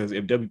doing it, because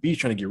if WB's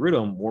trying to get rid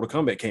of them, Mortal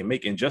Kombat can't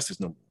make Injustice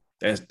no more.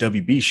 That's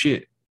WB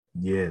shit.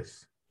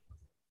 Yes.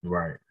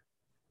 Right.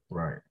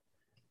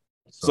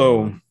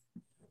 So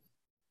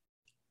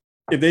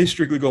if they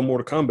strictly go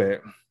Mortal Kombat,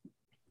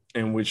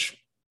 in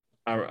which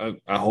I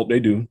hope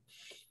they do,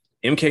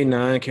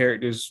 MK9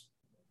 characters,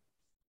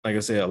 like I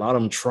said, a lot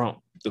of them trump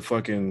the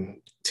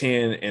fucking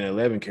 10 and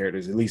 11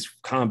 characters, at least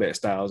combat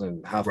styles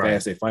and how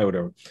fast they fight,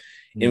 whatever.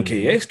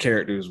 MKX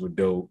characters were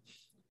dope,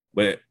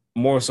 but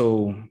more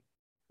so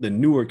the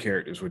newer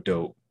characters were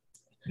dope.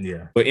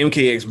 Yeah. But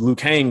MKX Liu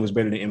Kang was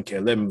better than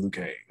MK11 Liu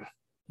Kang.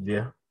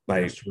 Yeah.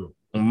 Like, that's true.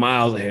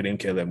 Miles ahead of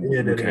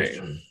MK11 Liu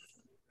Kang.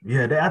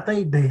 Yeah, I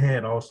think they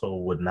had also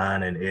with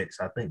 9 and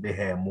X, I think they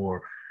had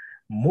more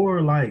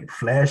like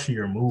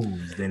flashier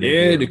moves than you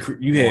had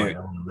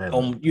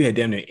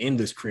damn near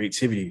endless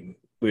creativity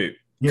with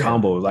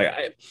combos.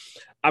 Like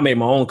I made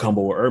my own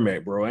combo with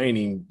Ermac, bro. I ain't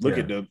even look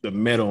at the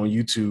meta on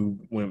YouTube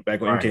when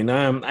back on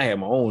MK9. I had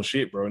my own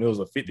shit, bro. And it was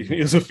a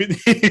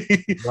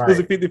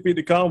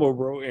 50-50 combo,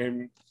 bro.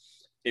 And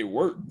it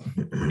worked.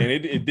 And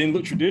it didn't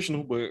look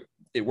traditional, but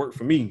it worked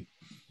for me.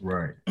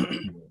 Right.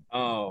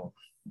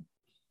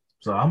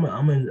 So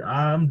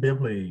I'm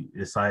definitely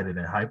excited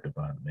and hyped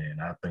about it, man.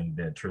 I think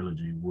that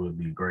trilogy would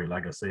be great.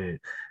 Like I said,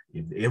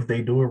 if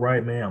they do it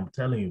right, man, I'm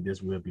telling you,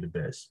 this will be the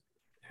best.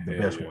 The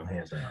best one,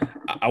 hands down.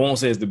 I won't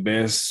say it's the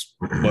best,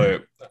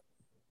 but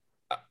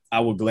I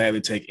would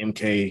gladly take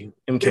MK11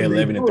 and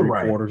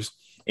 3/4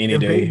 any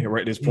day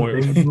right at this point.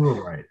 If they do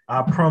it right,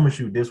 I promise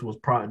you, this will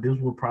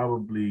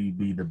probably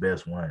be the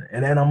best one.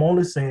 And then I'm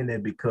only saying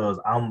that because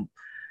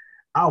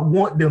I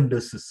want them to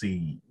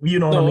succeed. You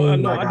know what I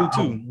mean? No, Like I do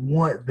too. I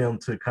want them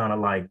to kind of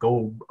like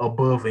go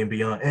above and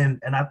beyond.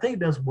 And I think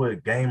that's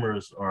what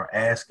gamers are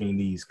asking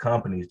these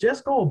companies.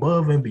 Just go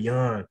above and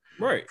beyond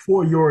Right.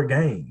 for your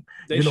game.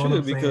 They you know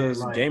should, because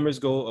like,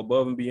 gamers go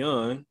above and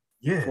beyond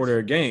yes. for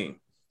their game.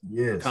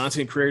 Yes.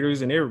 Content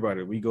creators and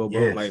everybody. We go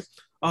above like,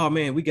 oh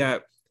man, we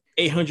got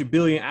 800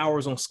 billion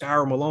hours on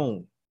Skyrim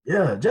alone.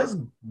 Yeah, just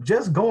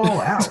go all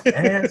out.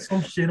 Add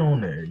some shit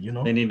on there, you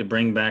know. They need to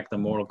bring back the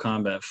Mortal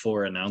Kombat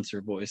 4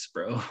 announcer voice,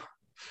 bro.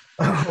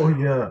 Oh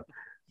yeah.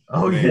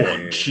 Oh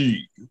man.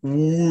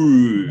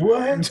 Yeah.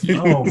 What?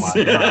 Oh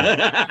my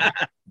god.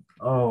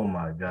 Oh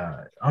my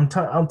god. I'm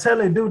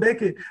telling you, dude, they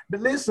could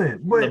listen.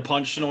 But the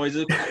punch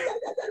noises.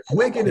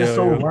 Wicked is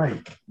so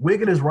right.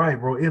 Wicked is right,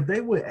 bro. If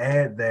they would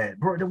add that,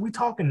 bro, we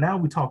talking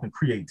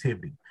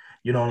creativity.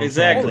 You know what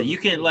exactly. I'm saying? You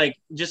can like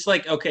just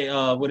like okay,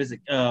 what is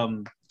it?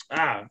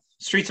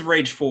 Streets of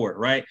Rage 4,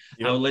 right?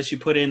 Yep. I would let you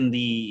put in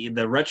the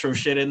retro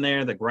shit in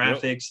there, the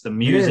graphics, the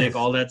music,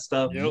 all that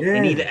stuff. Yep.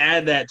 You need to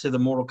add that to the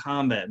Mortal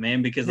Kombat,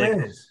 man, because like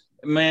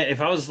man, if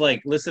I was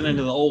like listening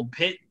to the old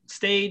Pit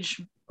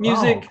stage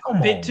music,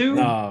 Pit 2.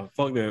 Nah,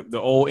 fuck the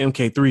old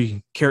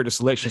MK3 character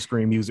selection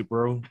screen music,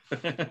 bro.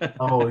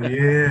 Oh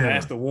yeah.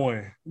 That's the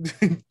one.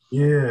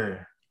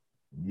 Yeah.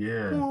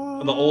 Yeah.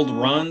 The old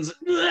runs.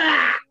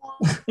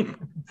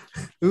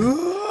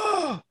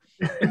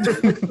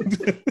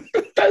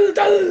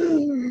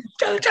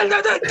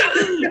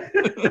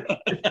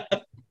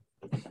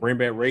 Bring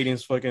back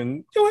ratings,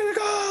 fucking.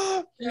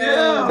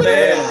 Yeah,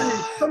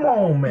 man. Come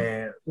on,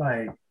 man.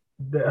 Like,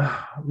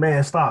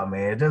 man, stop,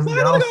 man. Just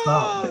y'all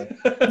stop, man.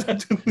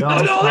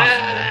 Y'all stop,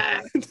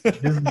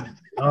 man.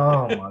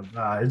 Oh my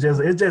god,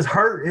 it just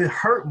hurt. It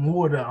hurt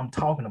more than I'm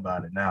talking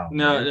about it now.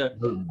 No,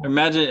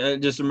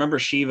 imagine. Just remember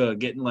Shiva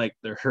getting like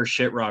her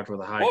shit rocked with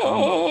a high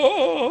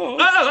combo.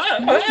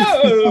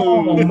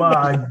 Oh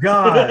my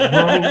god,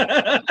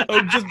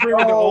 bro! Just bring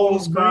the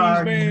old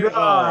screens, man.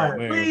 God. Oh,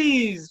 man.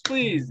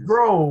 Please,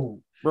 bro.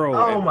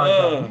 Oh my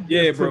god.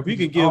 Yeah, bro. If you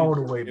can give all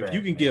the way back, if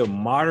you can give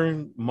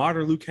modern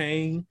Liu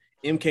Kang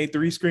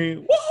MK3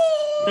 screen.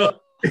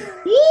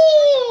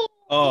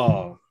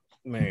 Oh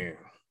man.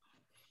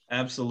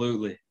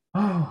 Absolutely.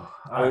 Oh,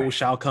 old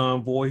Shao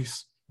Kahn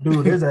voice.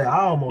 Dude,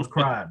 I almost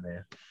cried,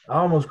 man. I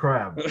almost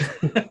cried.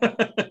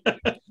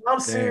 I'm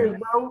serious,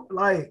 bro.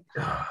 Like,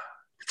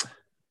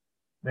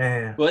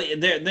 man. Well,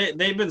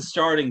 they've been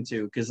starting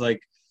to, because like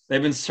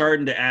they've been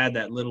starting to add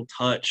that little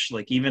touch.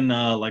 Like even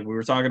like we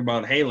were talking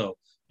about Halo,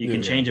 you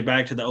can change it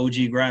back to the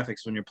OG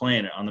graphics when you're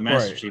playing it on the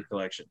Master Chief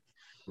Collection.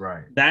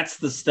 Right. That's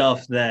the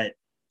stuff that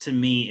to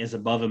me is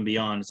above and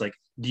beyond. It's like,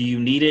 do you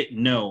need it?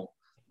 No.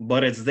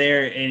 But it's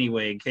there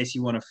anyway, in case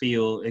you want to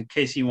feel like,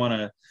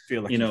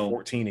 you know,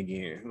 14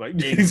 again. Like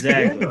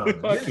exactly.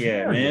 Fuck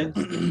yeah, man.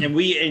 And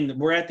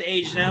we're at the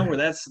age now where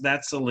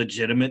that's a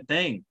legitimate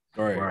thing.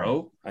 Right,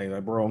 bro.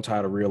 I'm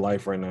tired of real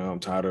life right now. I'm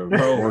tired of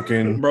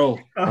working, bro.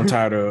 I'm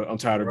tired of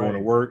going to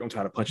work. I'm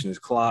tired of punching this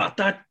clock.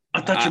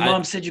 I thought your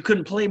mom said you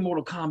couldn't play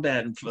Mortal Kombat,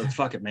 and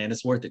fuck it, man.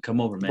 It's worth it. Come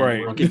over, man.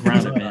 Right. I'll get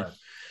grounded, man.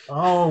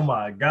 Oh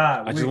my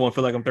god. I just want to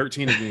feel like I'm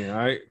 13 again, all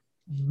right?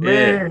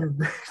 Man.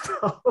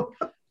 Yeah.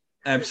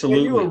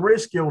 Absolutely. And you would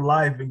risk your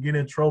life and get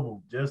in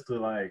trouble just to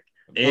like.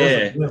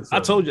 Yeah. I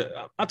told you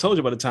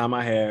by the time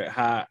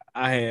I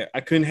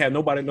couldn't have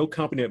no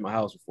company at my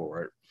house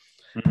before,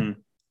 right? Mm-hmm.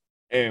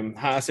 And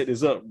how I set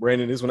this up,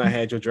 Brandon, is when I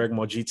had your Dragon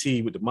Ball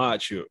GT with the mod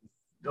chip.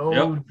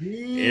 Oh,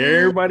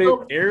 everybody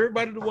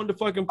that wanted to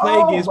fucking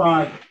play against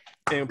me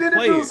and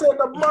play it. Said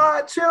the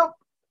mod chip?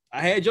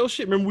 I had your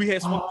shit. Remember, we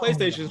had some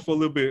PlayStations for a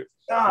little bit.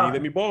 And you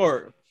let me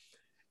borrow it.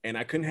 And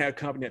I couldn't have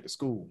company at the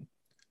school.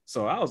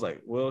 So I was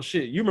like, well,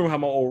 shit, you remember how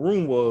my old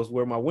room was,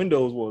 where my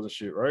windows was and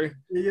shit, right?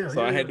 Yeah.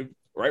 So I had to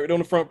right on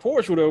the front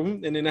porch with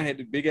them, and then I had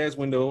the big ass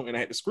window, and I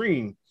had the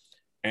screen,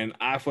 and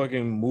I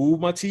fucking moved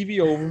my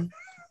TV over,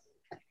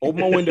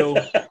 open my window,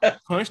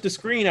 punch the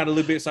screen out a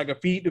little bit so I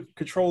could feed the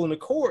control and the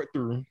cord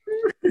through,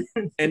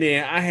 and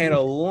then I had a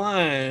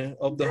line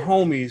of the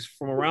homies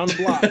from around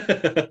the block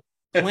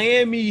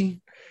playing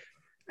me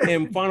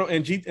in Mortal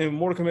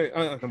Kombat,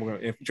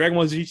 and Dragon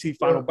Ball GT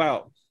Final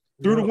Bout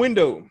through the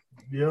window.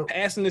 Yep.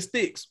 Passing the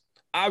sticks.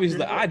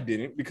 Obviously, I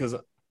didn't because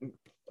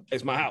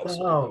it's my house.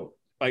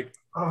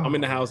 I'm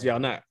in the house, y'all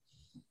not.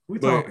 We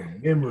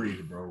talking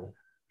memories, bro.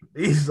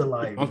 These are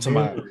like I'm talking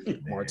about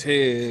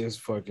Martez,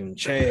 fucking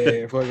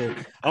Chad,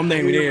 fucking. I'm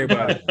naming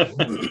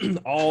everybody,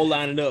 all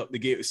lining up to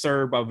get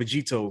served by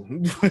Vegito.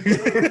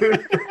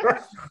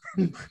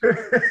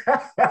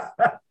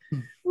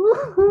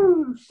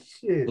 Woo-hoo,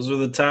 shit. Those were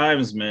the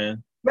times,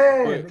 man.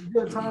 Man,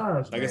 good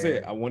times. Like I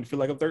said, I want to feel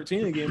like I'm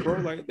 13 again, bro.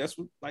 Like that's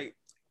what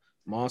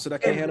Mom said I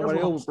can't have nobody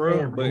over,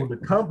 bro. But the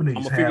company,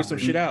 I'm gonna figure some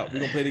shit out.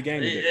 We're gonna play the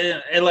game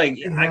today. And like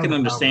I can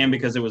understand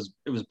because it was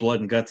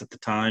blood and guts at the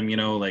time, you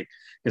know, like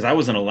because I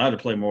wasn't allowed to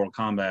play Mortal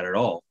Kombat at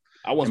all.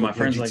 I wasn't my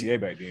friends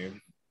GTA back then.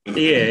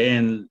 Yeah,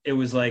 and it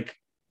was like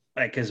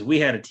like, because we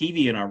had a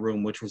TV in our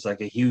room, which was like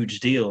a huge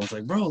deal. It's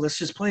like, bro, let's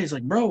just play. It's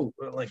like, bro,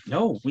 like,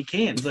 no, we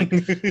can't. It's like,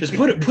 just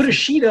put a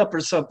sheet up or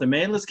something,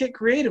 man. Let's get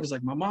creative. It's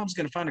like, my mom's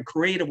gonna find a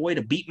creative way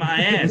to beat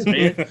my ass,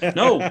 man.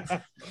 No.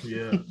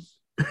 Yeah.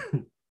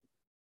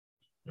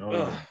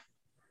 Oh,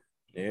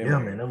 yeah,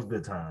 man, that was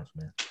good times,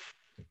 man.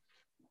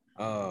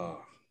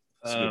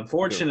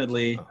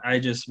 Unfortunately, I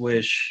just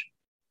wish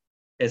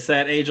it's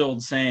that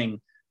age-old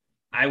saying.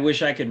 I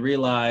wish I could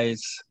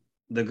realize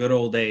the good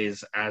old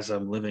days as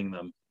I'm living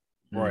them.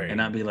 Right.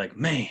 And I'd be like,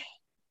 man,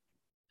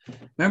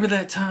 remember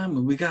that time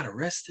when we got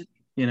arrested?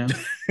 You know?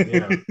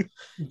 Yeah.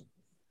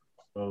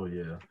 Oh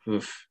yeah.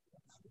 Oof.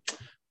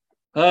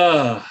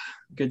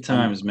 Good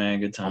times,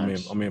 man. Good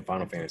times. I'm in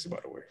Final Fantasy, by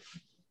the way.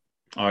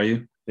 Are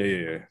you?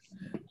 Yeah.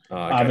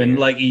 I've been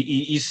like,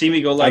 you see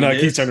me go like I know,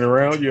 this. I keep turning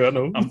around. Yeah, I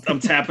know. I'm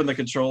tapping the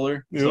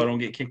controller so I don't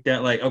get kicked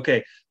out. Like,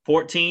 okay,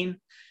 14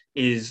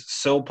 is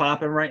so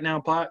popping right now,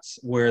 Potts,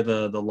 where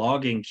the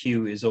login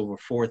queue is over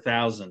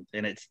 4,000,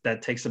 and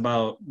that takes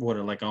about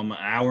like an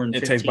hour and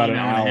 15. It takes about an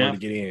hour and a half to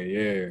get in.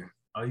 Yeah.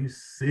 Are you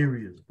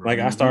serious, bro? Like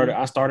I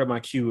started my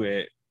queue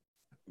at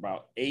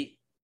about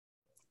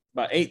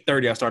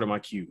 8:30. I started my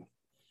queue,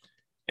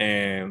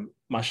 and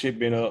my shit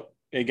been up.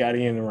 It got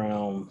in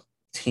around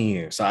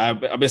 10. So I've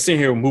been sitting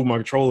here moving my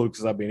controller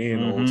because I've been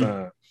in the whole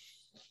time,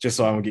 just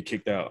so I don't get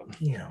kicked out.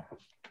 Yeah.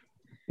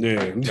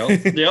 Yeah.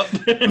 Yep.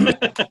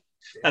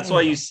 That's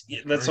why you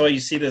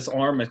see this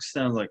arm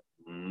extend like.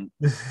 I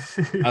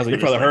was like, you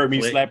probably heard me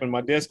slapping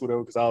my desk with it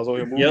because I was over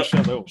here moving shit. I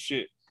was like, oh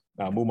shit!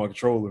 I moved my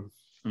controller.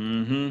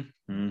 Wow.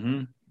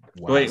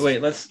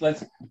 Wait. Let's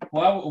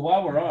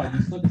while we're on,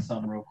 let's look at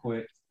something real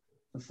quick.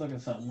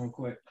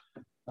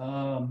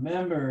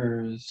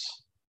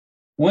 Members.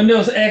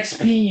 Windows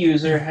XP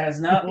user has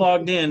not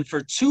logged in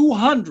for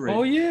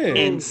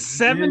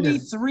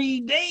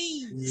 273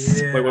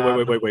 days.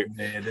 Yeah. Wait.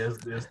 Man,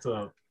 that's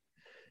tough.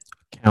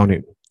 Count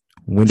it.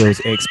 Windows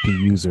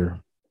XP user,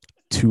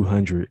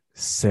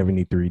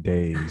 273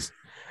 days.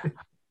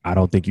 I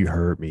don't think you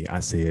heard me. I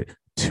said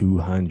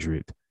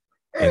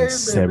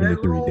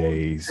 273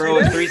 days. Bro,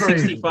 at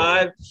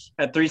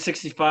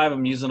 365,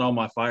 I'm using all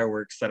my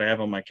fireworks that I have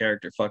on my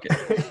character. Fuck it.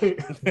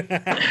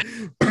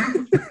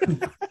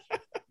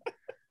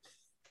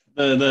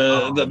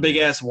 The big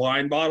ass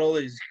wine bottle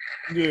is.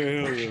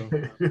 Yeah.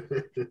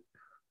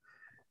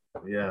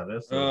 Yeah,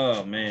 that's.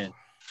 Oh man.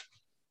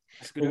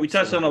 Well, we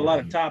touched on a lot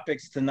of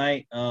topics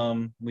tonight.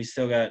 We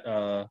still got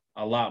a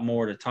lot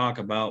more to talk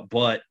about,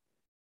 but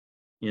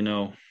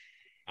I'm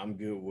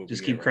good with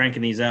just keep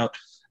cranking these out.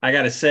 I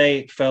gotta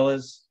say,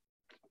 fellas,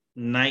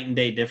 night and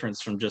day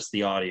difference from just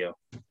the audio.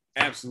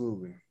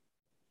 Absolutely.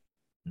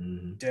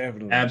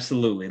 Definitely.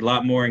 Absolutely. A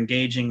lot more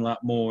engaging, a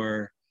lot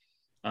more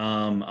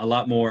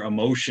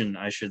emotion,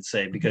 I should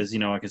say, because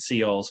I could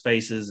see all his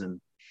faces and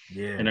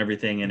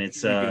everything, and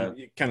it's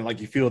kind of like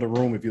you feel the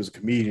room if he was a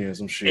comedian or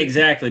some shit.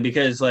 Exactly,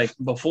 because like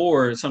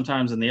before,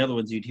 sometimes in the other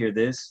ones you'd hear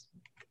this.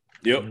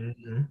 Yep.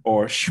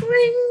 Or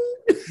shring.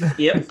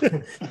 Yep.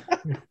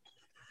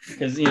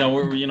 Because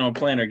we're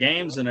playing our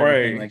games and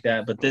everything like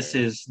that, but this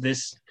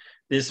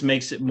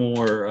makes it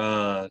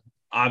more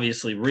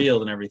obviously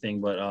real and everything.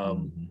 But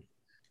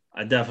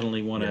I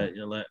definitely want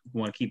to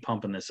keep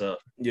pumping this up.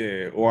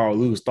 Yeah, or I'll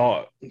lose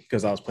thought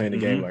because I was playing the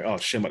game like, oh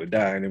shit, I'm about to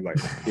die, and they're like,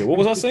 yeah, what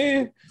was I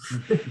saying?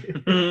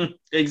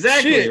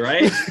 Exactly,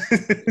 right?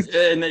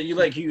 And then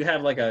you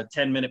have like a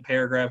 10-minute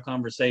paragraph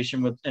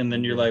conversation with, and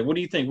then you're like, what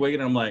do you think,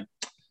 Wigan? I'm like,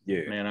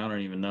 yeah, man, I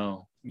don't even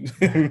know.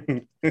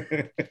 And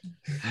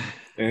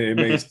it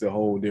makes the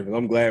whole difference.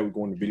 I'm glad we're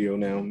going to video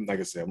now.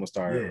 Like I said, I'm gonna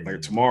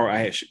start tomorrow. I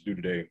had shit to do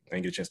today. I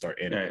didn't get a chance to start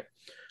editing,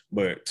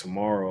 but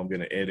tomorrow I'm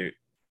gonna edit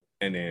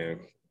and then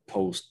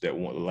post that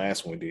one, the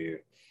last one did.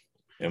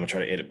 And I'm gonna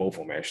try to edit both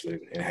of them actually,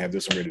 and have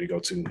this one ready to go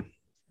too.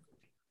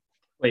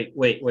 Wait.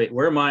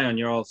 Where am I on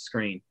your all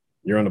screen?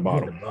 You're on the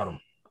bottom.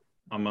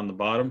 I'm on the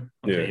bottom.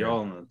 Okay, yeah. You're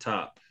all on the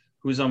top.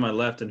 Who's on my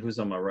left and who's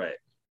on my right?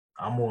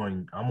 I'm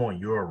on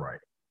your right.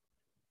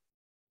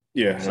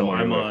 Yeah. So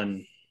I'm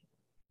on.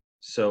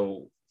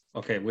 So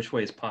okay, which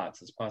way is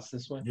Potts? Is Potts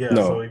this way? Yeah.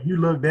 No. So if you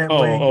look that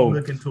way, you're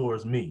looking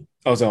towards me.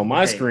 Oh, so on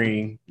my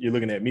screen, you're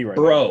looking at me right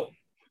now.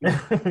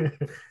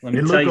 Let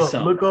me tell you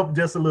something. Look up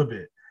just a little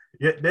bit.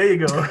 Yeah, there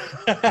you go.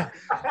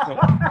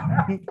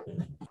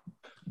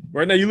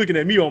 Right now, you're looking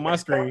at me on my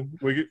screen,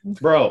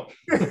 bro.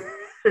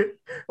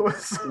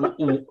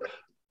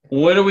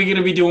 What are we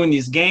gonna be doing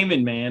these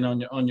gaming, man,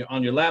 on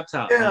your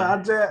laptop? Yeah,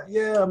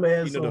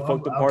 man. You know the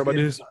fucked up part about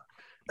this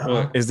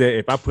is that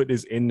if I put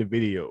this in the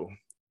video,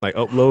 like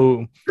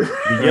upload,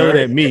 you yelling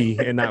at me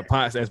and not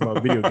Potts as my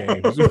video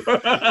games.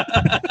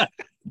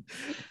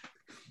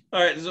 All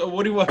right, so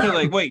what do you want to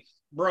like? Wait,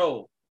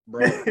 bro,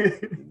 my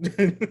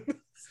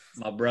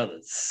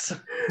brothers.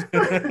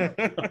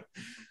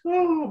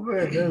 Oh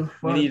man, that's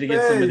we need to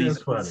get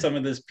some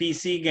of this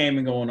PC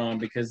gaming going on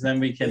because then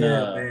we can.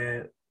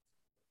 Man.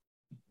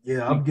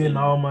 Yeah, I'm getting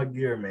all my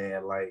gear,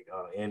 man. Like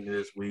end of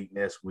this week,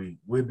 next week,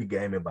 we'll be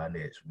gaming by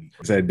next week.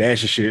 It's that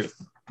dash of shit.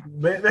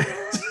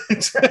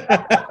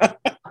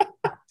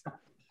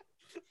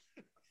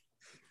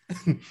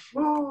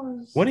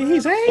 What did he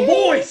say?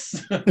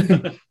 Boys.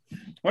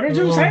 What did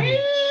you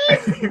say?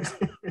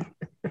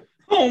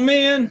 Oh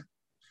man.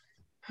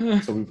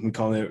 So we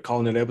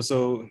calling it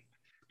episode.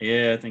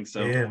 Yeah, I think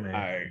so. Yeah, man.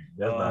 All right.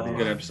 That's about it.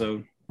 Good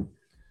episode.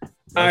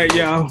 All right,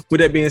 y'all. With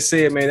that being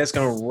said, man, that's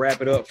gonna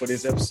wrap it up for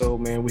this episode,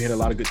 man. We had a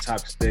lot of good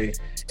topics today,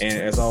 and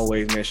as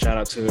always, man, shout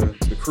out to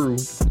the crew,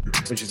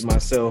 which is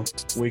myself,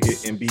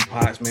 Wicked, and B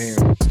Potts,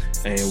 man.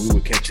 And we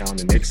will catch y'all on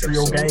the next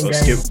Trio episode gang of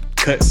gang. Skip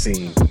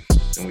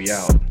Cutscene, and we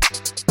out.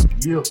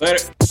 Yeah.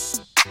 Later.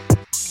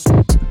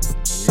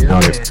 Yeah, All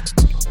man. right.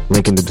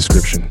 Link in the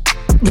description.